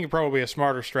 I think probably a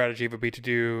smarter strategy would be to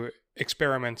do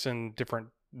experiments in different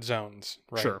zones,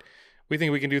 right? Sure. We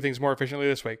think we can do things more efficiently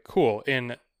this way. Cool.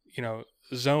 In,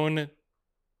 zone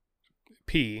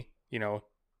P,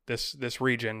 this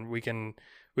region, we can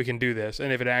do this.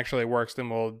 And if it actually works, then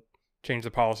we'll change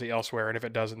the policy elsewhere. And if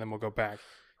it doesn't, then we'll go back.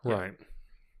 Right.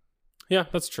 Yeah,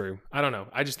 that's true. I don't know.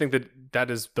 I just think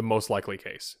that is the most likely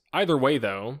case. Either way,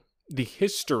 though, the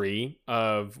history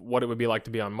of what it would be like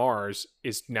to be on Mars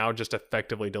is now just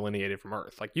effectively delineated from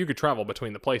Earth. Like, you could travel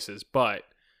between the places, but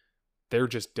they're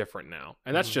just different now.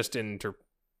 And that's just in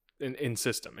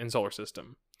solar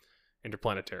system,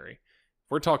 interplanetary.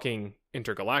 We're talking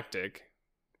intergalactic.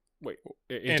 Wait,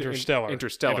 Interstellar.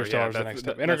 Interstellar is the next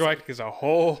step. Intergalactic is a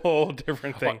whole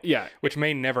different thing. Yeah. Which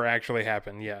may never actually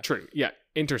happen. Yeah. True. Yeah.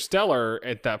 Interstellar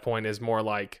at that point is more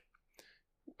like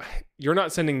you're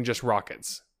not sending just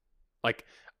rockets. Like,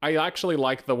 I actually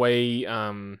like the way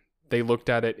they looked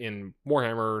at it in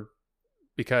Warhammer,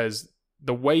 because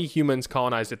the way humans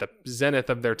colonized at the zenith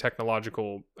of their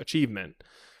technological achievement,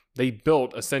 they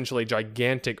built essentially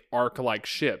gigantic Ark-like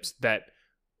ships that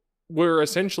were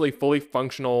essentially fully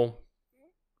functional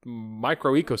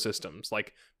micro ecosystems.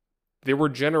 Like, there were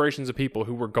generations of people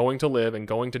who were going to live and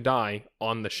going to die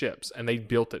on the ships, and they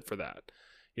built it for that.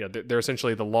 They're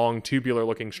essentially the long tubular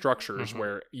looking structures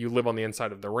where you live on the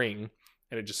inside of the ring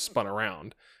and it just spun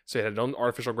around. So it had its own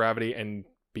artificial gravity, and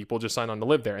people just signed on to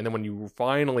live there. And then when you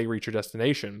finally reach your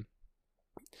destination,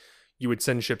 you would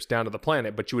send ships down to the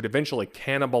planet, but you would eventually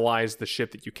cannibalize the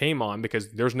ship that you came on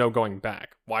because there's no going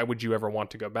back. Why would you ever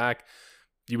want to go back?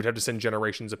 You would have to send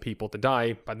generations of people to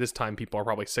die. By this time, people are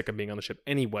probably sick of being on the ship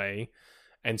anyway.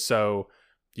 And so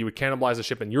you would cannibalize the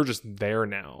ship, and you're just there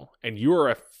now. And you are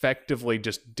effectively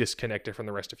just disconnected from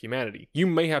the rest of humanity. You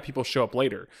may have people show up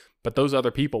later, but those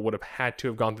other people would have had to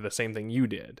have gone through the same thing you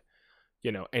did.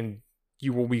 And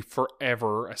you will be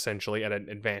forever essentially at an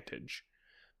advantage,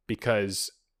 because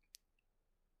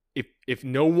if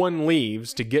no one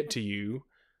leaves to get to you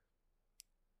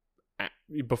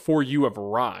before you have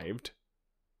arrived,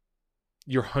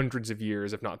 you're hundreds of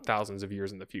years, if not thousands of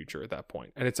years in the future at that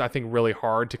point. And it's, I think, really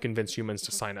hard to convince humans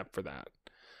to sign up for that.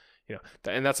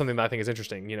 And that's something that I think is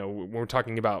interesting. When we're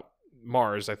talking about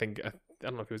Mars, I think, I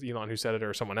don't know if it was Elon who said it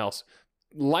or someone else,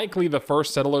 likely the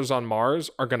first settlers on Mars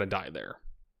are going to die there.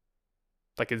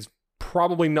 Like, it's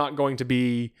probably not going to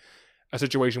be a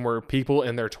situation where people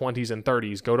in their 20s and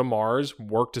 30s go to Mars,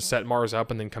 work to set Mars up,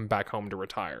 and then come back home to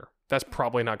retire. That's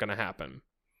probably not going to happen.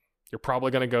 You're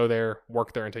probably going to go there,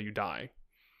 work there until you die.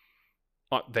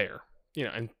 Not there.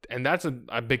 And that's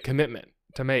a big commitment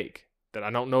to make that I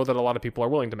don't know that a lot of people are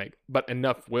willing to make, but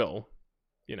enough will.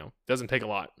 Doesn't take a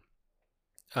lot.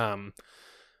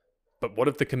 But what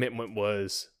if the commitment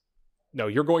was, no,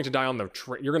 you're going to die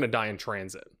you're going to die in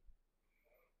transit.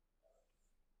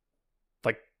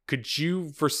 Like, could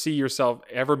you foresee yourself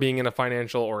ever being in a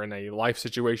financial or in a life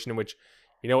situation in which,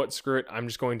 you know what, screw it, I'm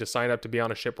just going to sign up to be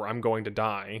on a ship where I'm going to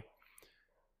die,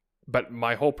 but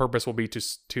my whole purpose will be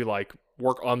to like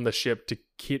work on the ship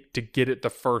to get it the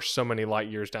first so many light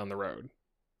years down the road,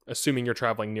 assuming you're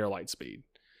traveling near light speed,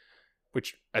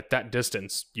 which at that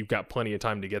distance you've got plenty of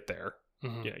time to get there.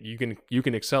 Mm-hmm. You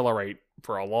can accelerate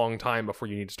for a long time before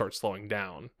you need to start slowing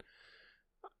down.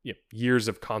 Years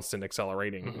of constant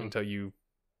accelerating mm-hmm. until you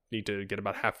need to get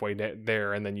about halfway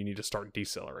there, and then you need to start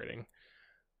decelerating.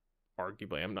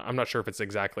 Arguably, I'm not sure if it's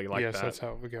exactly like that. Yes, that's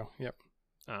how it would go. Yep.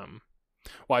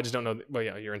 Well, I just don't know. Well,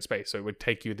 yeah, you're in space, so it would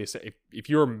take you this. If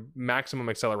you're maximum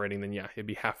accelerating, then yeah, it'd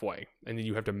be halfway, and then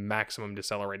you have to maximum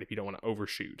decelerate if you don't want to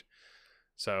overshoot.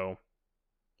 So,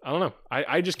 I don't know.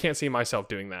 I just can't see myself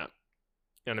doing that.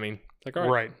 You know what I mean? Like, all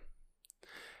right.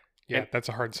 Yeah, and that's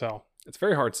a hard sell. It's a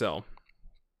very hard sell.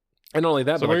 And not only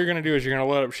that, so what you're going to do is you're going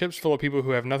to load up ships full of people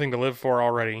who have nothing to live for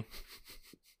already.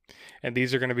 And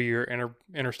these are going to be your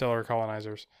interstellar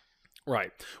colonizers.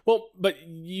 Right. Well, but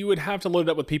you would have to load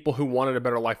it up with people who wanted a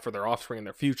better life for their offspring in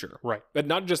their future. Right. But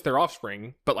not just their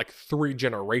offspring, but like 3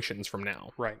 generations from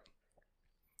now. Right.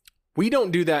 We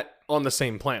don't do that on the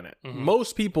same planet. Mm-hmm.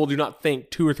 Most people do not think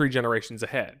 2 or 3 generations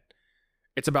ahead.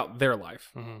 It's about their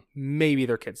life. Mm-hmm. Maybe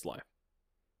their kid's life.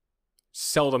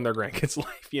 Seldom their grandkids'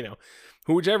 life,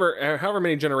 however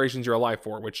many generations you're alive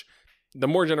for, which the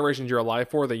more generations you're alive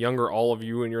for, the younger all of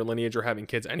you and your lineage are having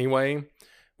kids anyway,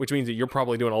 which means that you're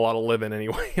probably doing a lot of living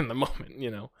anyway in the moment,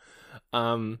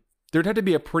 There'd have to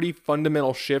be a pretty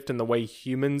fundamental shift in the way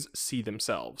humans see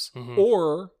themselves mm-hmm.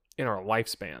 or in our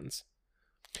lifespans.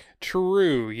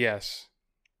 True, yes.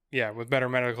 Yeah, with better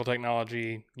medical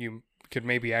technology, you could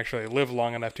maybe actually live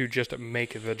long enough to just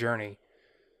make the journey.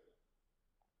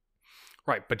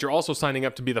 Right, but you're also signing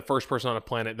up to be the first person on a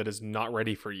planet that is not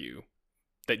ready for you,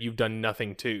 that you've done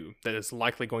nothing to, that is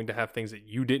likely going to have things that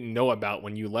you didn't know about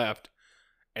when you left,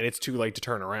 and it's too late to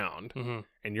turn around. Mm-hmm.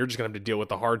 And you're just going to have to deal with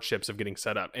the hardships of getting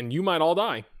set up. And you might all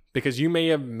die, because you may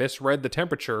have misread the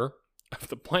temperature of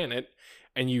the planet,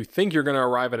 and you think you're going to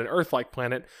arrive at an Earth-like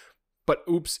planet, but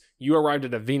oops, you arrived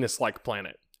at a Venus-like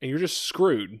planet, and you're just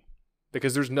screwed,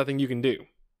 because there's nothing you can do.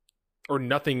 Or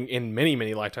nothing in many,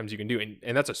 many lifetimes you can do.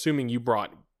 And that's assuming you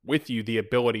brought with you the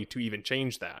ability to even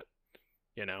change that,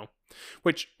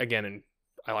 Which, again, and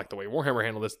I like the way Warhammer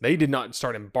handled this, they did not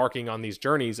start embarking on these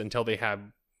journeys until they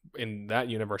had, in that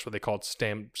universe, what they called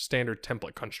standard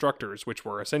template constructors, which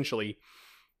were essentially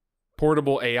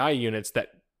portable AI units that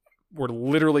were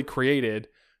literally created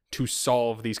to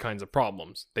solve these kinds of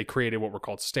problems. They created what were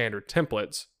called standard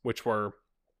templates, which were,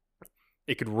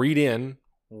 it could read in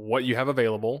what you have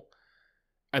available,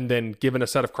 and then, given a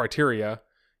set of criteria,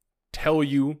 tell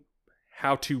you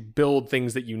how to build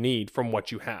things that you need from what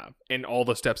you have and all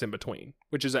the steps in between,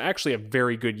 which is actually a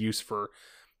very good use for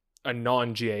a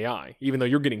non-GAI. Even though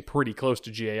you're getting pretty close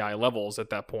to GAI levels at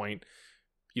that point,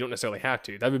 you don't necessarily have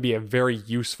to. That would be a very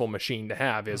useful machine to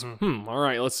have is, all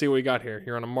right, let's see what we got here.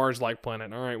 You're on a Mars-like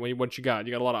planet. All right, what you got?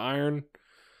 You got a lot of iron?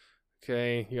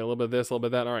 Okay, you got a little bit of this, a little bit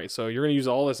of that. All right, so you're going to use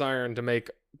all this iron to make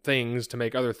things, to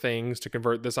make other things, to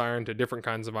convert this iron to different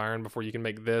kinds of iron before you can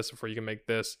make this, before you can make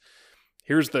this.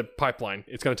 Here's the pipeline.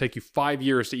 It's going to take you 5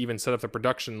 years to even set up the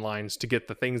production lines to get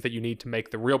the things that you need to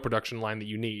make the real production line that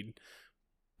you need.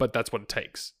 But that's what it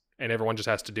takes, and everyone just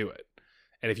has to do it.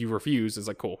 And if you refuse, it's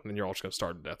like, cool, then you're all just going to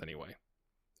starve to death anyway.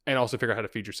 And also figure out how to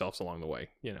feed yourselves along the way,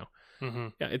 Mm-hmm.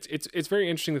 Yeah, it's very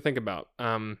interesting to think about.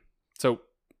 So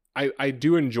I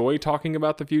do enjoy talking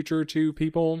about the future to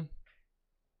people,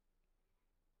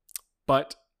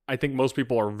 but I think most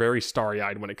people are very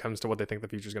starry-eyed when it comes to what they think the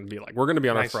future is going to be like. We're going to be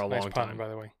on Earth for a long time. By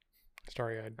the way,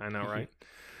 starry-eyed. I know, right?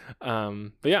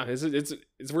 But yeah,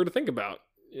 it's weird to think about.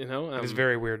 It's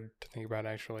very weird to think about,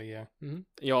 actually. Yeah. Mm-hmm.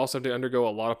 You also have to undergo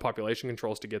a lot of population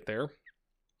controls to get there,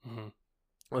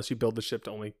 unless you build the ship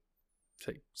to only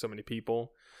take so many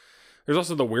people. There's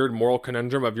also the weird moral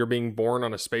conundrum of you're being born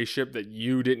on a spaceship that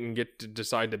you didn't get to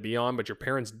decide to be on, but your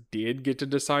parents did get to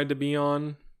decide to be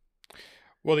on.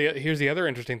 Well, here's the other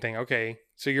interesting thing. Okay,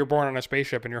 so you're born on a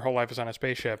spaceship and your whole life is on a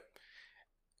spaceship,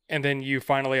 and then you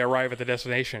finally arrive at the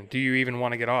destination. Do you even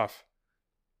want to get off?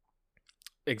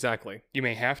 Exactly. You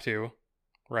may have to.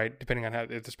 right? Depending on how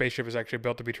if the spaceship is actually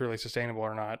built to be truly sustainable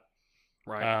or not.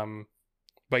 Right.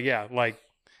 But yeah, like,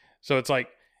 so it's like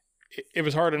it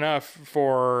was hard enough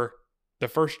for the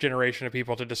first generation of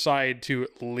people to decide to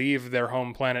leave their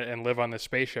home planet and live on this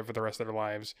spaceship for the rest of their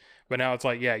lives. But now it's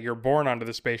like, yeah, you're born onto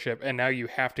the spaceship and now you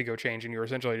have to go change, and you're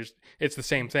essentially just, it's the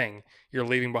same thing. You're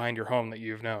leaving behind your home that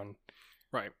you've known.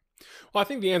 Right. Well, I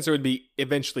think the answer would be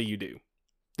eventually you do.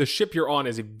 The ship you're on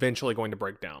is eventually going to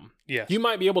break down. Yes. You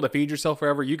might be able to feed yourself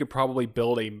forever. You could probably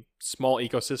build a small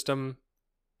ecosystem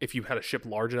if you had a ship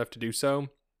large enough to do so.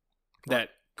 That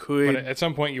could, but at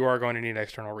some point you are going to need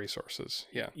external resources.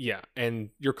 Yeah. Yeah,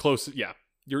 and you're close. Yeah,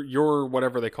 your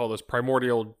whatever they call this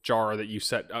primordial jar that you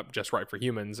set up just right for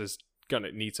humans is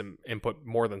gonna need some input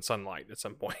more than sunlight at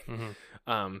some point.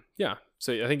 Yeah,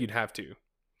 so I think you'd have to.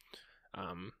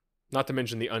 Not to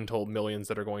mention the untold millions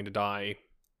that are going to die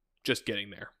just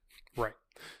getting there. Right.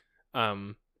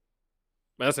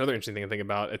 But that's another interesting thing to think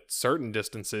about. At certain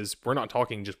distances, we're not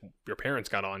talking just your parents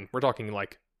got on. We're talking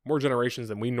like more generations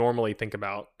than we normally think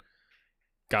about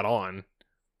got on,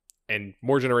 and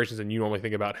more generations than you normally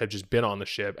think about have just been on the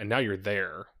ship, and now you're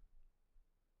there.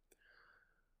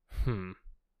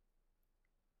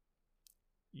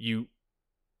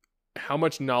 How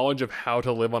much knowledge of how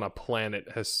to live on a planet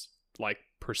has like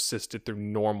persisted through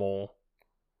normal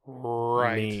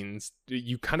means?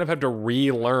 You kind of have to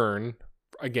relearn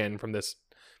again from this.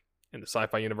 In the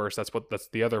sci-fi universe, that's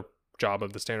the other job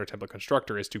of the standard template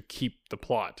constructor, is to keep the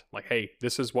plot. Like, hey,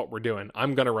 this is what we're doing.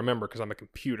 I'm going to remember because I'm a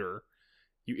computer.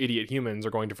 You idiot humans are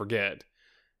going to forget.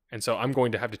 And so I'm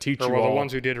going to have to teach you all. The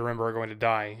ones who did remember are going to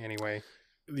die anyway.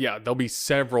 Yeah, there'll be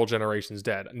several generations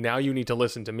dead. Now you need to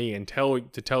listen to me and tell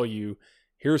you,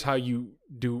 here's how you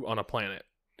do on a planet.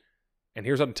 And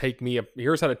here's how to take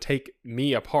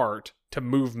me apart to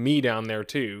move me down there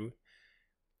too.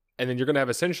 And then you're going to have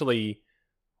essentially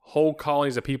whole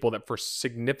colonies of people that for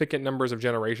significant numbers of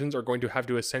generations are going to have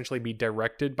to essentially be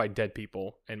directed by dead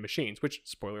people and machines, which,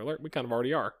 spoiler alert, we kind of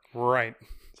already are. Right.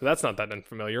 So that's not that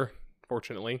unfamiliar,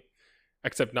 fortunately.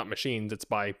 Except not machines, it's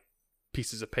by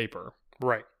pieces of paper.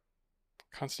 Right.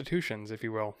 Constitutions, if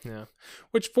you will. Yeah.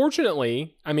 Which,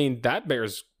 fortunately, I mean, that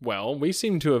bears well. We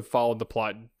seem to have followed the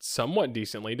plot somewhat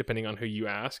decently, depending on who you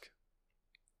ask.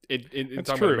 It's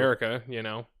talking about America, you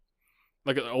know.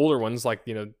 Like older ones, like,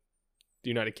 you know, the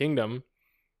United Kingdom,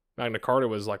 Magna Carta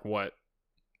was like what,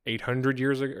 800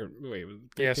 years ago? Or, wait,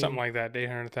 yeah, something like that.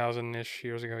 800,000-ish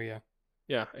years ago.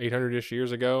 Yeah, 800-ish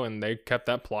years ago, and they kept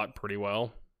that plot pretty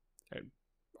well,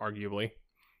 arguably.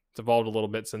 It's evolved a little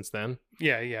bit since then.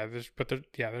 Yeah. There's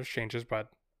changes, but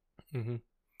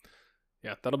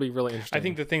yeah, that'll be really interesting. I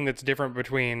think the thing that's different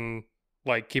between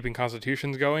like keeping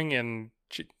constitutions going and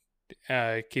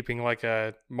keeping like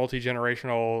a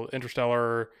multi-generational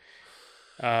interstellar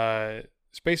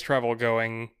space travel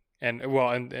going and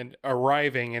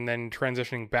arriving and then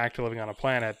transitioning back to living on a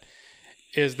planet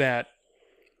is that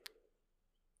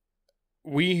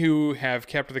we who have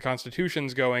kept the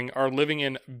constitutions going are living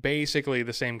in basically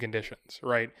the same conditions,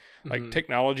 right? Like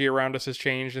technology around us has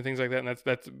changed and things like that, and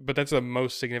that's the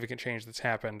most significant change that's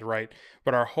happened, right?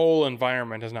 But our whole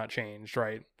environment has not changed,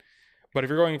 right? But if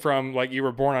you're going from like you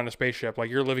were born on a spaceship, like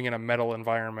you're living in a metal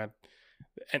environment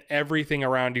and everything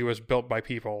around you is built by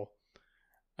people,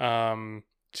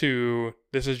 to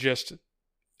this is just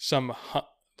some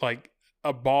like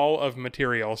a ball of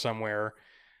material somewhere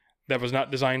that was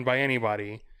not designed by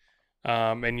anybody,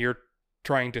 and you're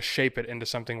trying to shape it into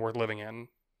something worth living in.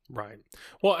 Right.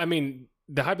 Well, I mean,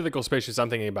 the hypothetical spaceships I'm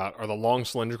thinking about are the long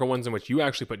cylindrical ones in which you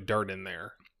actually put dirt in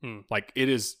there. Like it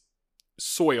is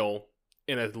soil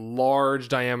in a large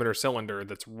diameter cylinder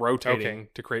that's rotating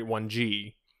to create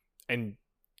 1G, and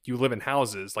you live in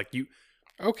houses like you.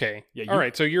 Okay. Yeah. All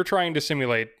right. So you're trying to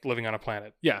simulate living on a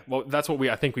planet. Yeah. Well, that's what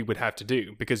I think we would have to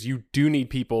do, because you do need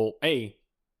people.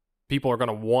 People are going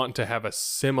to want to have a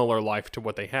similar life to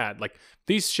what they had. Like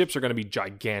these ships are going to be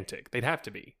gigantic. They'd have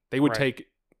to be. They would take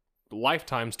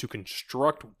lifetimes to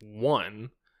construct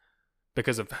one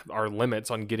because of our limits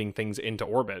on getting things into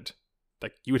orbit.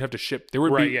 Like you would have to ship. There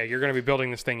would be you're going to be building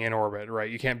this thing in orbit, right?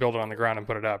 You can't build it on the ground and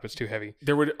put it up. It's too heavy.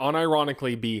 There would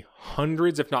unironically be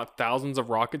hundreds, if not thousands, of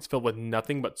rockets filled with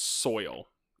nothing but soil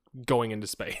going into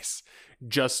space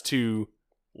just to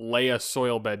lay a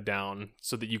soil bed down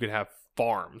so that you could have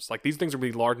farms. Like these things would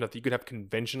be large enough that you could have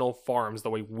conventional farms the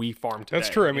way we farm today. That's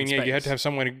true. I mean, yeah, you had to have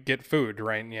someone to get food,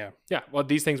 right? Yeah. Yeah. Well,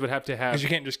 these things would have to have, because you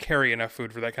can't just carry enough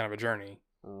food for that kind of a journey.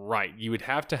 Right. You'd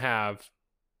have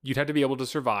to be able to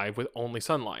survive with only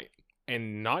sunlight,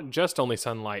 and not just only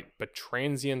sunlight, but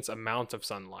transient amounts of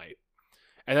sunlight.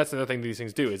 And that's another thing these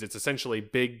things do, is it's essentially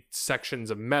big sections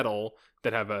of metal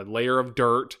that have a layer of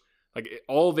dirt Like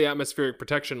all the atmospheric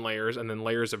protection layers and then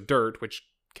layers of dirt, which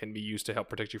can be used to help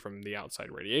protect you from the outside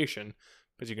radiation,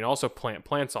 but you can also plant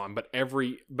plants on. But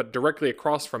directly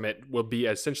across from it will be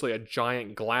essentially a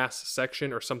giant glass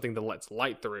section or something that lets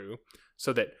light through,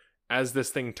 so that as this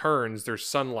thing turns, there's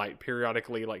sunlight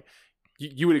periodically. Like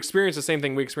you would experience the same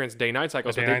thing we experience day-night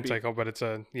cycles. Day-night cycle, but it's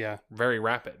very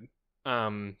rapid.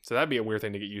 So that'd be a weird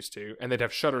thing to get used to, and they'd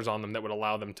have shutters on them that would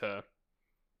allow them to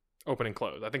open and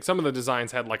close. I think some of the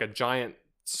designs had like a giant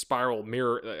spiral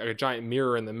mirror, a giant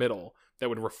mirror in the middle that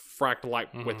would refract light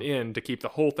within to keep the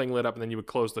whole thing lit up, and then you would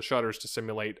close the shutters to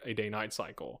simulate a day-night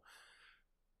cycle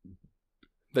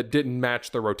that didn't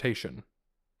match the rotation.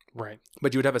 Right.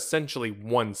 But you would have essentially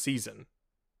one season.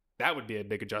 That would be a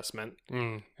big adjustment.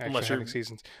 Unless you're having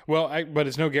seasons. Well, but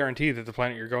it's no guarantee that the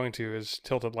planet you're going to is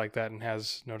tilted like that and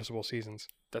has noticeable seasons.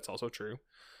 That's also true.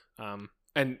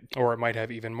 Or it might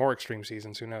have even more extreme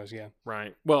seasons. Who knows? Yeah.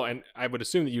 Right. Well, and I would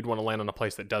assume that you'd want to land on a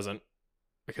place that doesn't,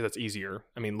 because it's easier.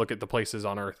 I mean, look at the places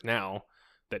on Earth now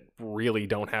that really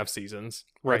don't have seasons.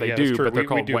 Right. They do, but they're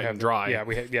called wet and dry.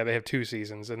 They have 2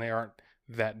 seasons, and they aren't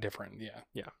that different.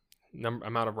 Yeah.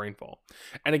 Amount of rainfall.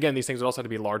 And again, these things would also have to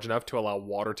be large enough to allow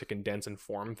water to condense and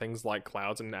form things like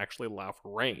clouds and actually allow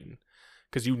for rain,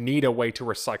 because you need a way to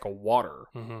recycle water.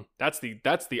 That's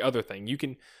the other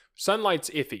thing. Sunlight's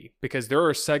iffy because there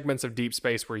are segments of deep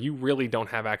space where you really don't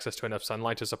have access to enough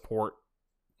sunlight to support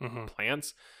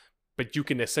plants, but you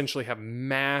can essentially have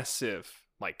massive,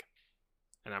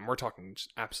 we're talking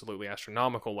just absolutely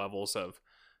astronomical levels of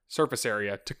surface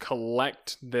area to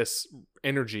collect this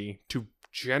energy to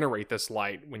generate this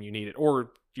light when you need it.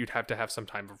 Or you'd have to have some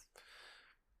type of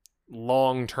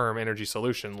long-term energy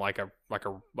solution like a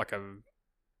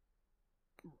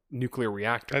nuclear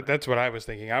reactor. That's what I was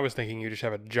thinking. I was thinking you just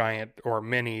have a giant or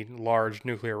many large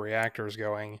nuclear reactors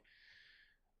going.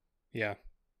 Yeah.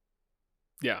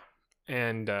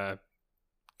 And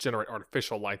generate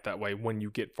artificial light that way when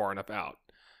you get far enough out.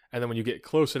 And then when you get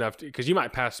close enough, because you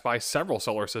might pass by several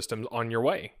solar systems on your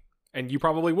way, and you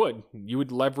probably would. You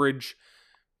would leverage,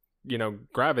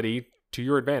 gravity to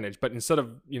your advantage. But instead of,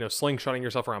 slingshotting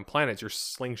yourself around planets, you're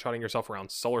slingshotting yourself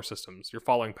around solar systems. You're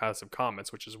following paths of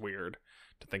comets, which is weird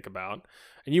to think about.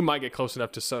 And you might get close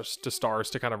enough to stars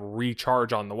to kind of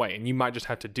recharge on the way, and you might just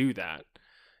have to do that.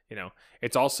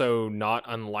 It's also not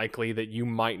unlikely that you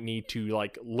might need to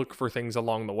look for things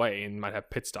along the way and might have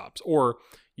pit stops, or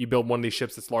you build one of these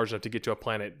ships that's large enough to get to a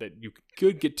planet that you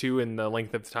could get to in the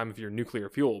length of the time of your nuclear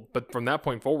fuel. But from that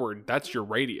point forward, that's your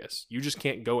radius. You just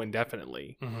can't go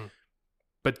indefinitely.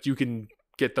 But you can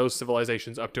get those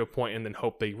civilizations up to a point and then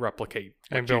hope they replicate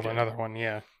and build another one.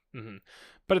 Yeah.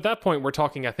 But at that point, we're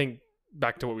talking, I think,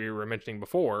 back to what we were mentioning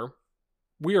before,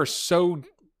 we are so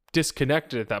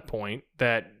disconnected at that point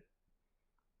that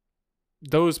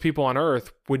those people on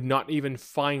Earth would not even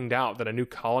find out that a new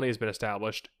colony has been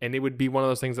established, and it would be one of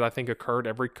those things that I think occurred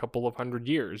every couple of 100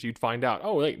 years. You'd find out,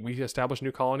 oh, wait, we established a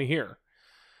new colony here.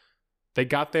 They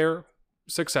got there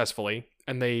successfully,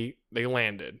 and they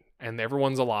landed, and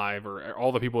everyone's alive, or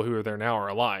all the people who are there now are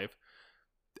alive,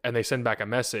 and they send back a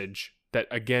message that,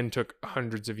 again, took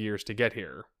hundreds of years to get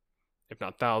here, if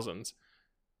not thousands.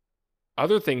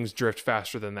 Other things drift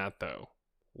faster than that, though.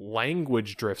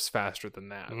 Language drifts faster than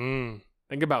that.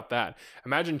 Think about that.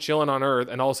 Imagine chilling on Earth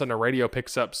and all of a sudden a radio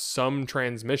picks up some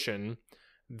transmission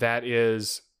that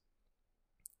is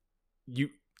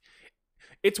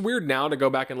it's weird now to go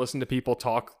back and listen to people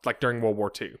talk during World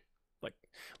War II.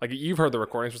 Like you've heard the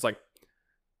recordings, it's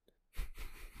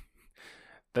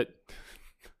that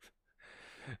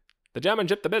the German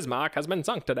ship the Bismarck has been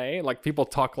sunk today. People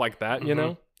talk like that,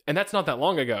 and that's not that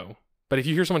long ago. But if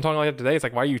you hear someone talking like that today, it's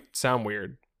why you sound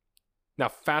weird. Now,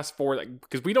 fast forward,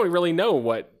 because we don't really know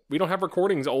we don't have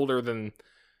recordings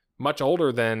much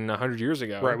older than 100 years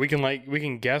ago. Right. We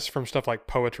can guess from stuff like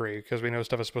poetry because we know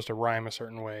stuff is supposed to rhyme a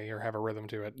certain way or have a rhythm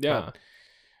to it.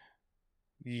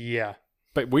 Yeah.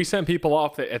 But we sent people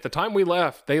off that at the time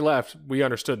they left, we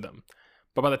understood them.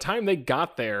 But by the time they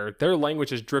got there, their language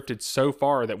has drifted so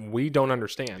far that we don't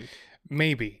understand.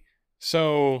 Maybe.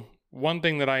 So one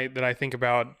thing that I think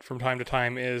about from time to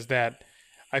time is that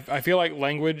I feel like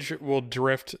language will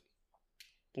drift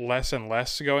less and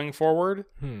less going forward.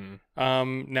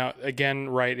 Now, again,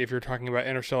 right, if you're talking about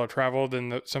interstellar travel,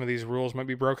 then some of these rules might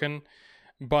be broken.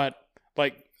 But,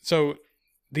 so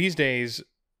these days,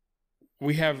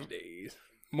 we have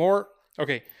more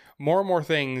and more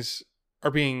things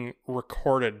are being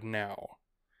recorded now.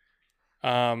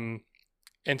 And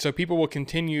so people will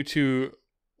continue to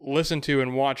listen to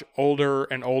and watch older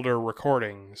and older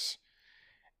recordings,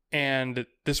 and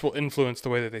this will influence the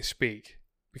way that they speak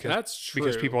because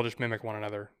people just mimic one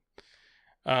another.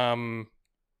 So,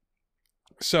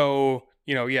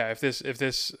 if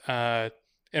this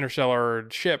interstellar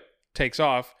ship takes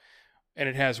off and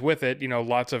it has with it,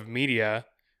 lots of media,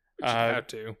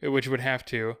 which would have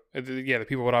to. The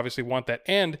people would obviously want that.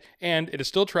 And it is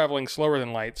still traveling slower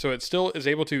than light, so it still is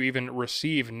able to even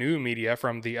receive new media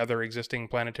from the other existing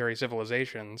planetary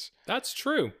civilizations. That's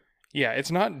true. Yeah,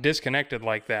 it's not disconnected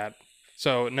like that.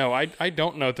 So, no, I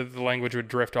don't know that the language would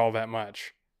drift all that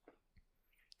much.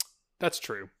 That's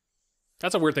true.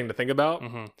 That's a weird thing to think about.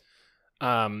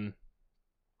 Mm-hmm.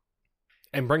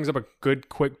 And brings up a good,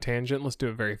 quick tangent. Let's do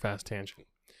a very fast tangent.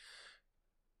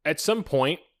 At some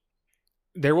point,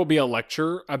 there will be a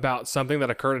lecture about something that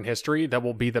occurred in history that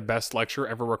will be the best lecture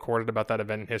ever recorded about that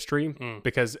event in history.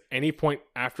 Because any point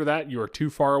after that, you are too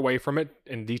far away from it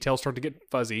and details start to get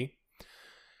fuzzy.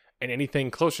 And anything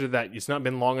closer to that, it's not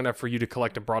been long enough for you to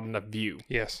collect a broad enough view.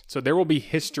 Yes. So there will be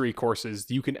history courses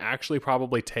you can actually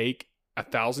probably take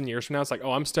 1,000 years from now. It's like,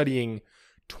 I'm studying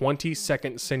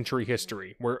 22nd century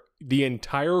history, where the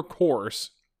entire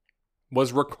course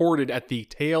was recorded at the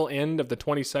tail end of the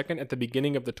 22nd, at the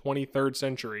beginning of the 23rd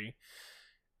century.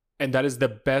 And that is the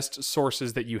best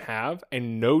sources that you have.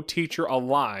 And no teacher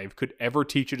alive could ever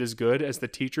teach it as good as the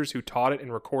teachers who taught it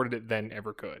and recorded it then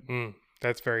ever could.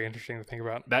 That's very interesting to think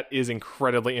about. That is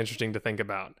incredibly interesting to think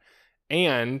about.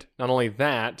 And not only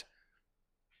that,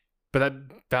 but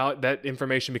that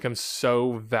information becomes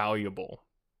so valuable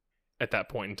at that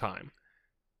point in time.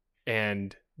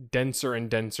 And denser and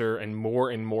denser and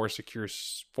more secure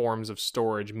forms of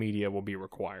storage media will be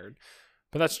required.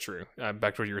 But that's true.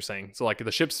 Back to what you were saying. So, like,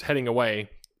 the ship's heading away.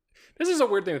 This is a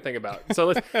weird thing to think about.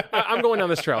 So I'm going down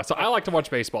this trail. So I like to watch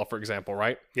baseball, for example,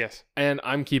 right? Yes. And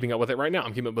I'm keeping up with it right now.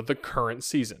 I'm keeping up with the current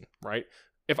season, right?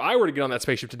 If I were to get on that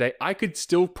spaceship today, I could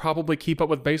still probably keep up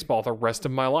with baseball the rest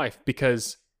of my life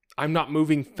because I'm not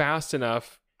moving fast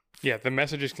enough. Yeah, the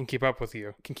messages can keep up with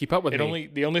you. Can keep up with me.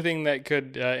 The only thing that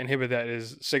could inhibit that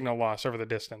is signal loss over the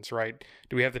distance, right?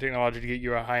 Do we have the technology to get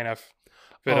you a high enough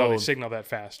fidelity signal that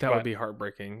fast? That would be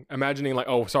heartbreaking. Imagining like,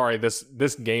 sorry,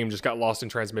 this game just got lost in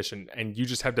transmission, and you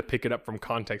just have to pick it up from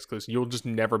context clues. You'll just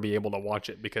never be able to watch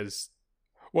it because.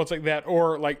 Well, it's like that,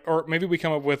 or maybe we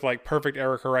come up with like perfect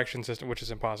error correction system, which is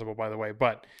impossible, by the way.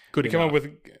 But we come up with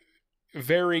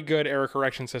very good error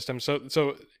correction system,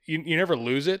 so you never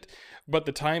lose it, but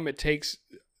the time it takes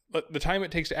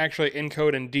to actually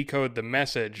encode and decode the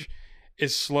message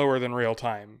is slower than real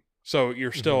time. So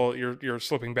you're still you're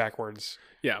slipping backwards.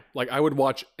 Yeah, like I would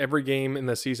watch every game in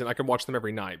the season. I could watch them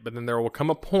every night, but then there will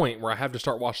come a point where I have to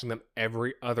start watching them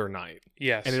every other night.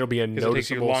 Yes, and it'll be a noticeable. It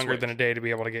takes you longer than a day to be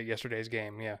able to get yesterday's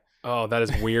game. Yeah. Oh, that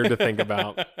is weird to think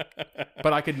about.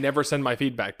 But I could never send my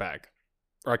feedback back,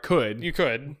 or I could. You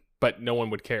could. But no one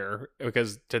would care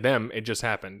because to them it just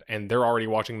happened, and they're already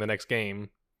watching the next game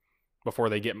before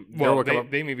they get. Well,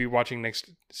 they may be watching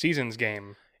next season's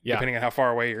game, depending on how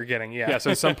far away you're getting. Yeah. So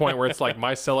at some point where it's like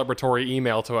my celebratory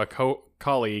email to a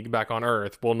colleague back on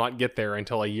Earth will not get there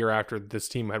until a year after this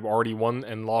team had already won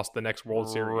and lost the next World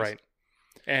Series. Right.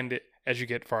 And as you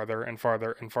get farther and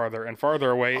farther and farther and farther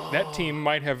away, that team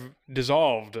might have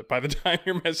dissolved by the time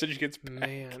your message gets back.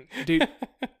 Man, dude.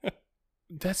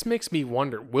 This makes me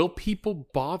wonder, will people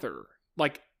bother?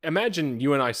 Like, imagine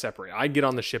you and I separate. I get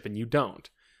on the ship and you don't.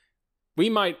 We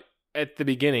might, at the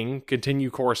beginning, continue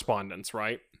correspondence,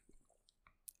 right?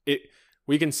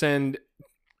 We can send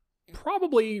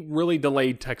probably really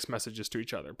delayed text messages to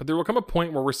each other, but there will come a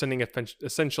point where we're sending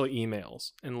essentially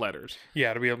emails and letters.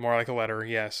 Yeah, it'll be more like a letter,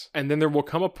 yes. And then there will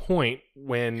come a point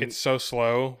when... It's so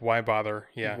slow, why bother?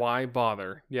 Yeah. Why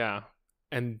bother? Yeah.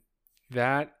 And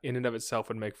that in and of itself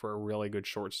would make for a really good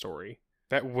short story.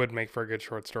 That would make for a good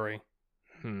short story.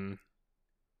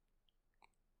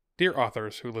 Dear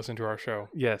authors who listen to our show.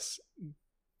 Yes.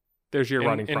 There's your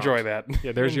writing prompt. Enjoy that.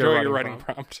 Yeah, there's your writing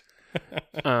prompt.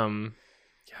 Yeah.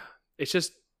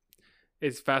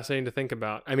 It's fascinating to think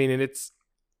about. I mean, and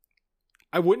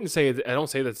I don't say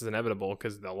this is inevitable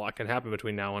because a lot can happen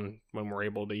between now and when we're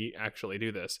able to actually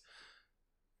do this.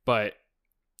 But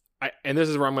and this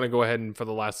is where I'm going to go ahead and for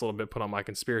the last little bit put on my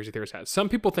conspiracy theorist hat. Some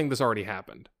people think this already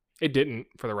happened. It didn't,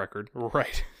 for the record.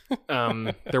 Right.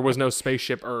 There was no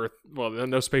spaceship Earth. Well,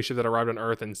 no spaceship that arrived on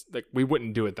Earth, and like we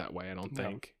wouldn't do it that way. I don't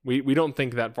think we don't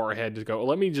think that far ahead to go.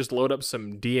 Let me just load up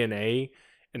some DNA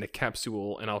in a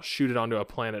capsule, and I'll shoot it onto a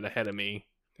planet ahead of me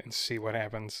and see what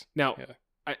happens. Now,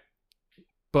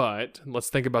 but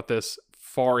let's think about this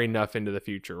far enough into the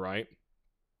future, right?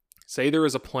 Say there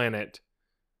is a planet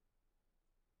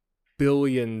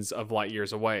billions of light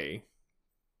years away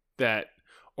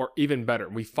or even better,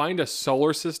 we find a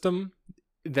solar system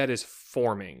that is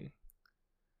forming.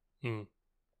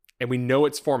 and we know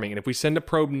it's forming. And if we send a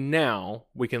probe now,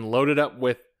 we can load it up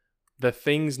with the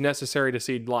things necessary to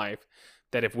seed life,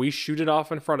 that if we shoot it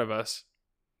off in front of us,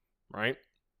 right,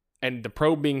 and the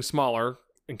probe being smaller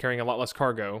and carrying a lot less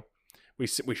cargo, we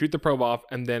shoot the probe off,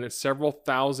 and then several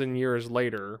thousand years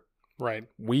later, Right.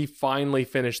 we finally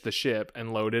finish the ship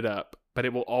and load it up, but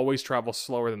it will always travel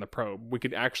slower than the probe. We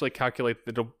could actually calculate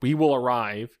that we will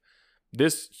arrive,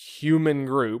 this human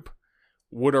group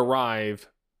would arrive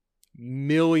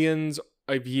millions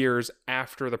of years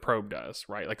after the probe does,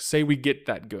 right? Like, say we get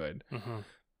that good. Mm-hmm.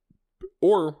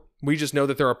 Or we just know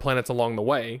that there are planets along the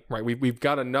way, right? We've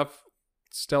got enough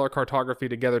stellar cartography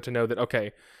together to know that,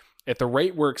 okay, at the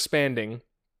rate we're expanding,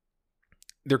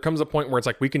 there comes a point where it's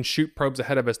like we can shoot probes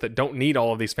ahead of us that don't need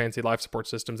all of these fancy life support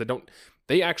systems.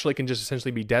 They actually can just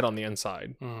essentially be dead on the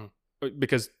inside,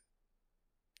 because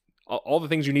all the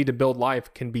things you need to build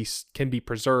life can be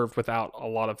preserved without a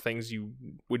lot of things you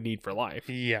would need for life.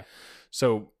 Yeah.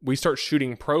 So we start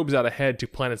shooting probes out ahead to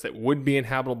planets that would be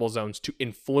inhabitable zones to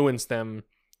influence them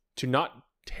to not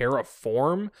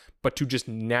terraform, but to just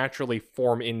naturally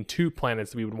form into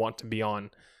planets that we would want to be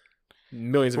on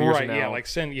millions of years from now. Yeah, like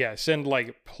send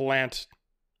like plant.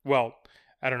 Well,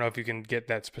 I don't know if you can get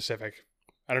that specific.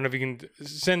 I don't know if you can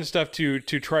send stuff to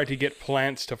try to get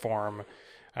plants to form.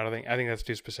 I think that's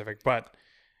too specific. But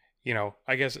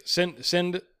I guess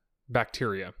send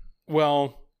bacteria.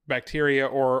 Well, bacteria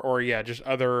or just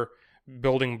other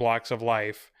building blocks of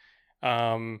life,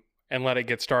 and let it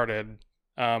get started.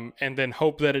 And then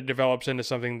hope that it develops into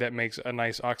something that makes a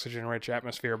nice oxygen-rich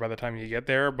atmosphere by the time you get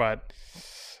there. But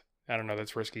I don't know,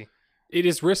 that's risky. It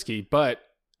is risky, but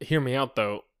hear me out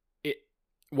though.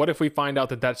 What if we find out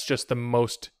that that's just the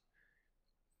most,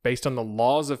 based on the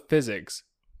laws of physics,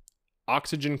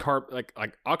 oxygen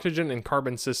and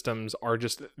carbon systems are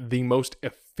just the most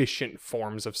efficient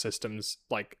forms of systems,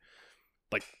 like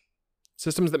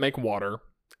systems that make water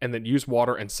and that use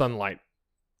water and sunlight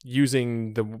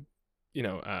using the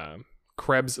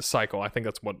Krebs cycle. I think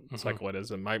that's what cycle it is.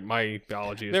 And my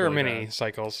biology is there really are many bad.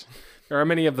 cycles. There are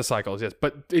many of the cycles, yes.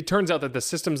 But it turns out that the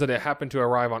systems that happen to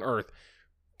arrive on Earth,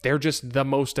 they're just the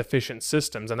most efficient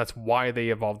systems, and that's why they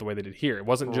evolved the way they did here. It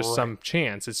wasn't just some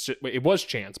chance. It was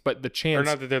chance, but the chance. Or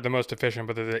not that they're the most efficient,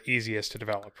 but they're the easiest to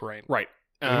develop, right? Right.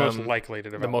 The most likely to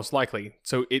develop. The most likely.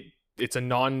 So it's a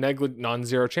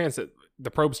non-zero chance that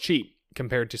the probe's cheap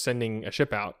compared to sending a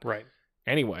ship out. Right.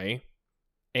 Anyway.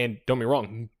 And don't be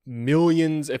wrong,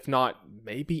 millions, if not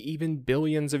maybe even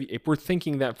billions of, if we're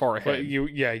thinking that far ahead. But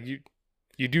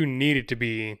you do need it to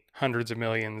be hundreds of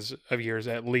millions of years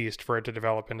at least for it to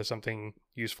develop into something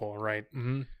useful, right?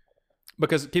 Mm-hmm.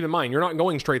 Because keep in mind, you're not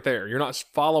going straight there. You're not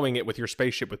following it with your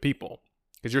spaceship with people,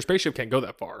 because your spaceship can't go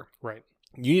that far. Right.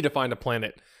 You need to find a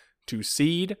planet to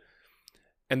seed,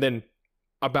 and then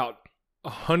about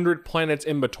 100 planets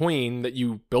in between that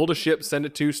you build a ship, send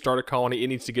it to, start a colony. It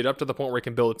needs to get up to the point where it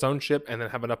can build its own ship and then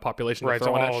have enough population to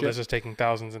throw on that ship. All of this is taking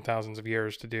thousands and thousands of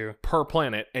years to do. Per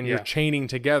planet, and you're chaining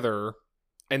together,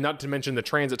 and not to mention the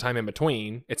transit time in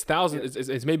between. It's thousands,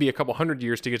 it's maybe a couple hundred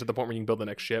years to get to the point where you can build the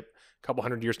next ship, a couple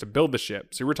hundred years to build the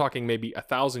ship. So we're talking maybe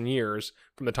 1,000 years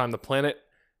from the time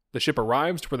the ship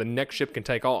arrives to where the next ship can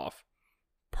take off.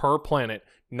 Per planet,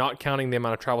 not counting the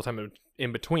amount of travel time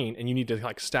in between, and you need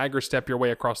to stagger step your way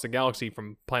across the galaxy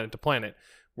from planet to planet.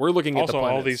 We're looking at also the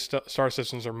planets. all these star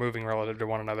systems are moving relative to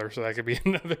one another, so that could be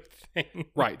another thing.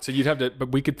 Right. So you'd have to,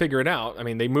 but we could figure it out. I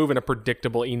mean, they move in a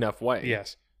predictable enough way.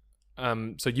 Yes.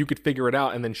 So you could figure it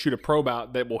out and then shoot a probe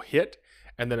out that will hit,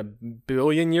 and then a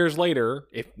billion years later,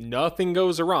 if nothing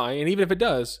goes awry, and even if it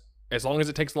does, as long as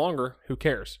it takes longer, who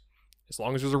cares? As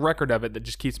long as there's a record of it that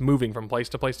just keeps moving from place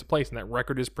to place to place, and that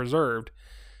record is preserved,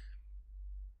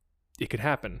 it could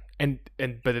happen.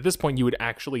 But at this point, you would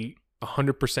actually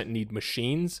 100% need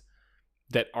machines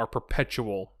that are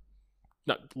perpetual,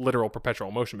 not literal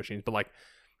perpetual motion machines, but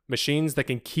machines that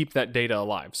can keep that data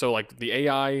alive. So the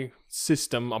AI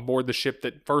system on board the ship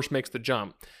that first makes the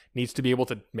jump needs to be able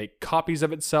to make copies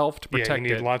of itself to protect it.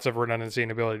 You need lots of redundancy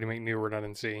and ability to make new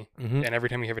redundancy. Mm-hmm. And every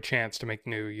time you have a chance to make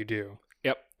new, you do.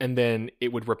 Yep. And then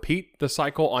it would repeat the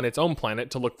cycle on its own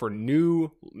planet to look for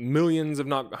new millions, if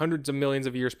not hundreds of millions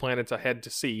of years planets ahead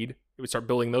to seed. It would start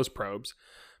building those probes.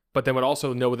 But then would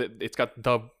also know that it's got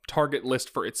the target list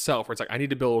for itself, where it's I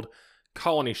need to build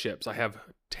colony ships. I have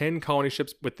 10 colony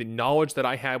ships with the knowledge that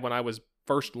I had when I was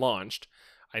first launched.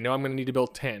 I know I'm going to need to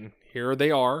build 10. Here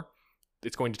they are.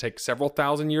 It's going to take several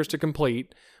thousand years to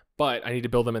complete, but I need to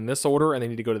build them in this order, and they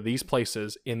need to go to these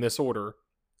places in this order.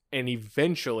 And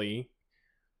eventually,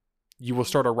 you will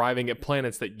start arriving at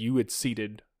planets that you had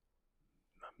seeded.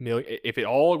 If it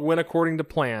all went according to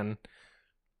plan,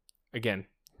 again,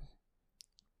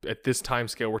 at this time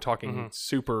scale, we're talking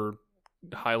super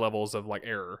high levels of like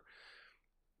error,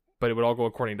 but it would all go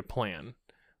according to plan.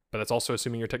 But that's also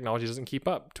assuming your technology doesn't keep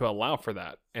up to allow for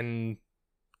that. And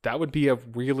that would be a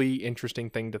really interesting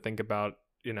thing to think about,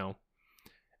 you know.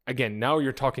 Again, now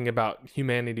you're talking about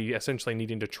humanity essentially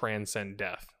needing to transcend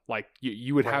death. Like,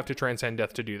 you would have to transcend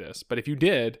death to do this. But if you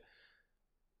did,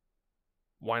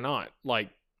 why not? Like,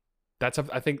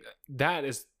 I think that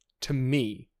is, to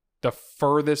me, the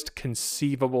furthest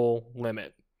conceivable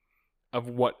limit of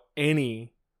what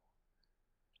any,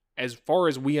 as far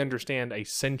as we understand, a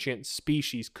sentient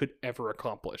species could ever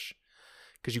accomplish.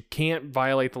 Because you can't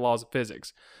violate the laws of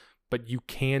physics, but you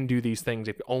can do these things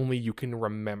if only you can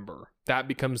remember. That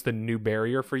becomes the new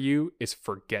barrier for you, is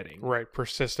forgetting. Right.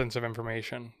 Persistence of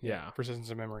information. Yeah. Persistence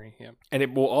of memory. Yeah. And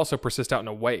it will also persist out in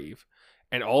a wave.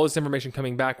 And all this information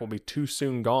coming back will be too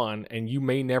soon gone, and you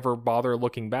may never bother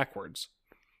looking backwards.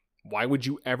 Why would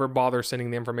you ever bother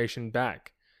sending the information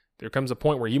back? There comes a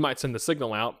point where you might send the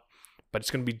signal out, but it's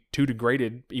going to be too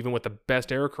degraded, even with the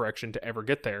best error correction, to ever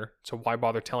get there. So why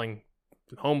bother telling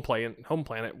home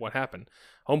planet what happened?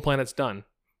 Home planet's done.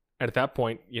 And at that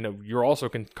point, you know, you're also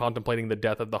contemplating the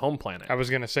death of the home planet. I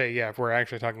was going to say, yeah, if we're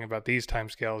actually talking about these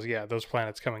timescales, yeah, those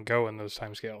planets come and go in those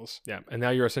timescales. Yeah, and now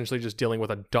you're essentially just dealing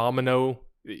with a domino.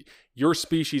 Your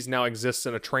species now exists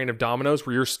in a train of dominoes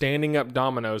where you're standing up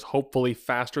dominoes, hopefully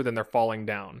faster than they're falling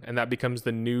down. And that becomes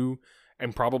the new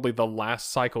and probably the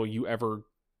last cycle you ever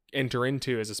enter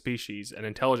into as a species, an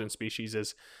intelligent species,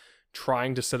 is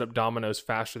trying to set up dominoes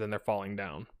faster than they're falling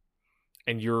down.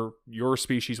 And your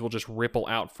species will just ripple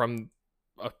out from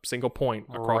a single point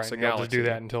across the galaxy. Just do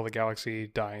that until the galaxy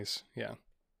dies. Yeah.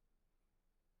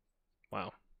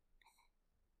 Wow.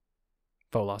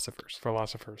 Philosophers.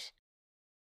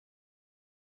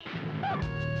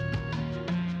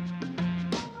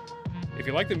 If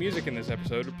you like the music in this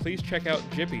episode, please check out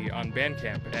Jippy on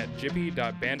Bandcamp at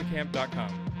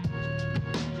jippy.bandcamp.com.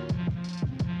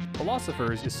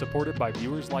 Philosophers is supported by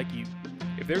viewers like you.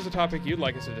 If there's a topic you'd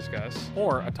like us to discuss,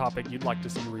 or a topic you'd like to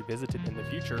see revisited in the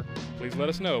future, please let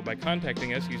us know by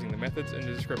contacting us using the methods in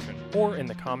the description or in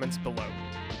the comments below.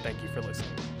 Thank you for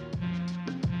listening.